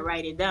 or we gotta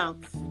write it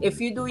down.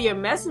 If you do your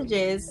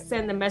messages,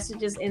 send the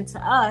messages into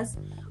us,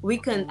 we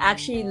can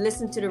actually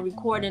listen to the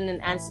recording and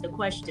answer the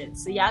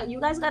questions. So yeah, you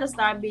guys gotta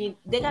start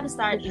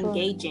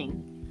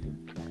engaging.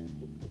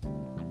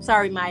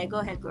 Sorry, Maya, go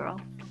ahead, girl.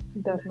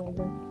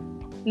 Definitely.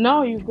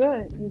 No, you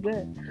good.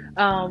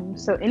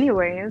 So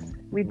anyways,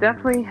 we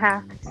definitely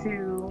have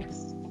to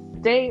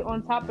stay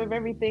on top of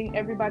everything.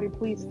 Everybody,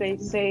 please stay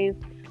safe.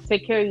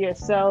 Take care of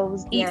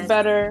yourselves. Eat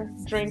better.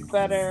 Drink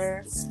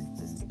better.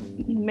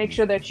 Make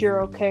sure that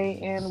you're okay.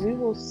 And we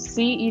will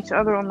see each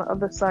other on the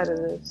other side of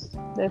this.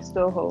 There's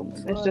still hope.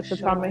 It's just a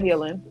time of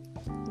healing.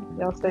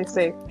 Y'all stay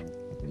safe.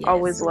 Yes.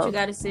 Always love. You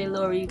gotta say,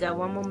 Lori, you got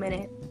one more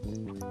minute.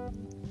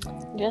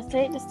 Just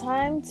take this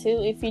time to,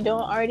 if you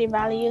don't already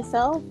value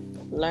yourself,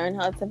 learn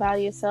how to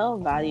value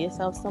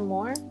yourself some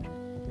more,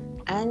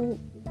 and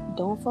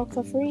don't fuck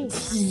for free.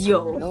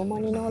 Yo, no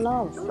money, no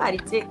love. Somebody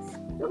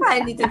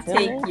need to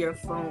take your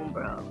phone,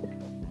 bro.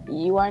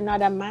 You are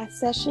not a math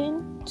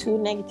session. 2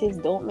 negatives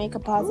don't make a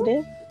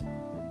positive.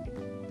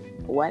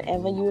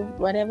 Whatever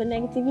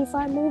negative you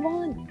find, move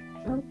on.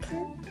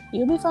 Okay,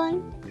 you'll be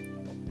fine.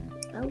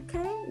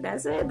 Okay,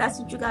 that's it. That's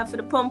what you got for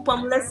the pum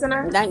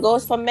listeners. That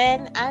goes for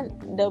men and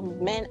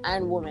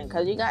women,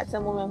 because you got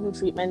some women who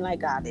treat men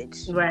like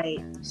garbage.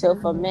 Right. So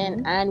for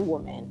men and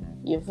women,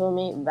 you feel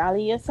me?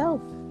 Value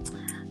yourself.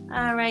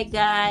 All right,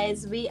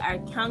 guys, we are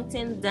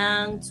counting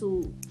down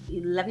to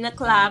 11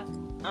 o'clock.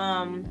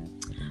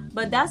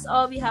 But that's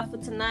all we have for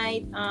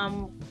tonight.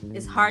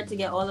 It's hard to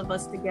get all of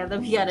us together.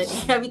 We gotta,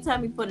 every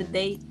time we put a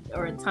date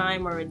or a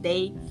time or a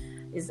date,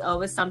 is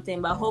always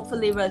something, but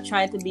hopefully we'll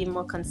try to be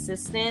more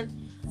consistent.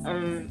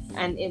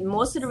 And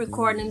most of the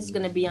recording is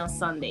going to be on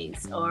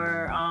Sundays,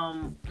 or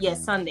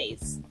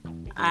Sundays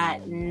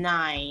at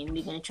 9.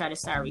 We're going to try to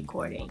start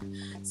recording.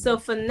 So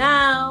for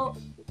now,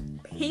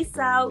 peace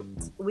out.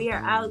 We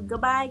are out.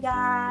 Goodbye,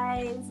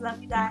 guys.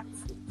 Love you guys.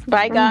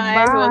 Bye, guys.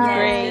 Bye. It was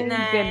great.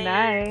 Good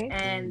night.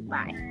 And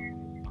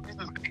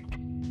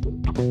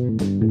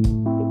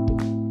bye.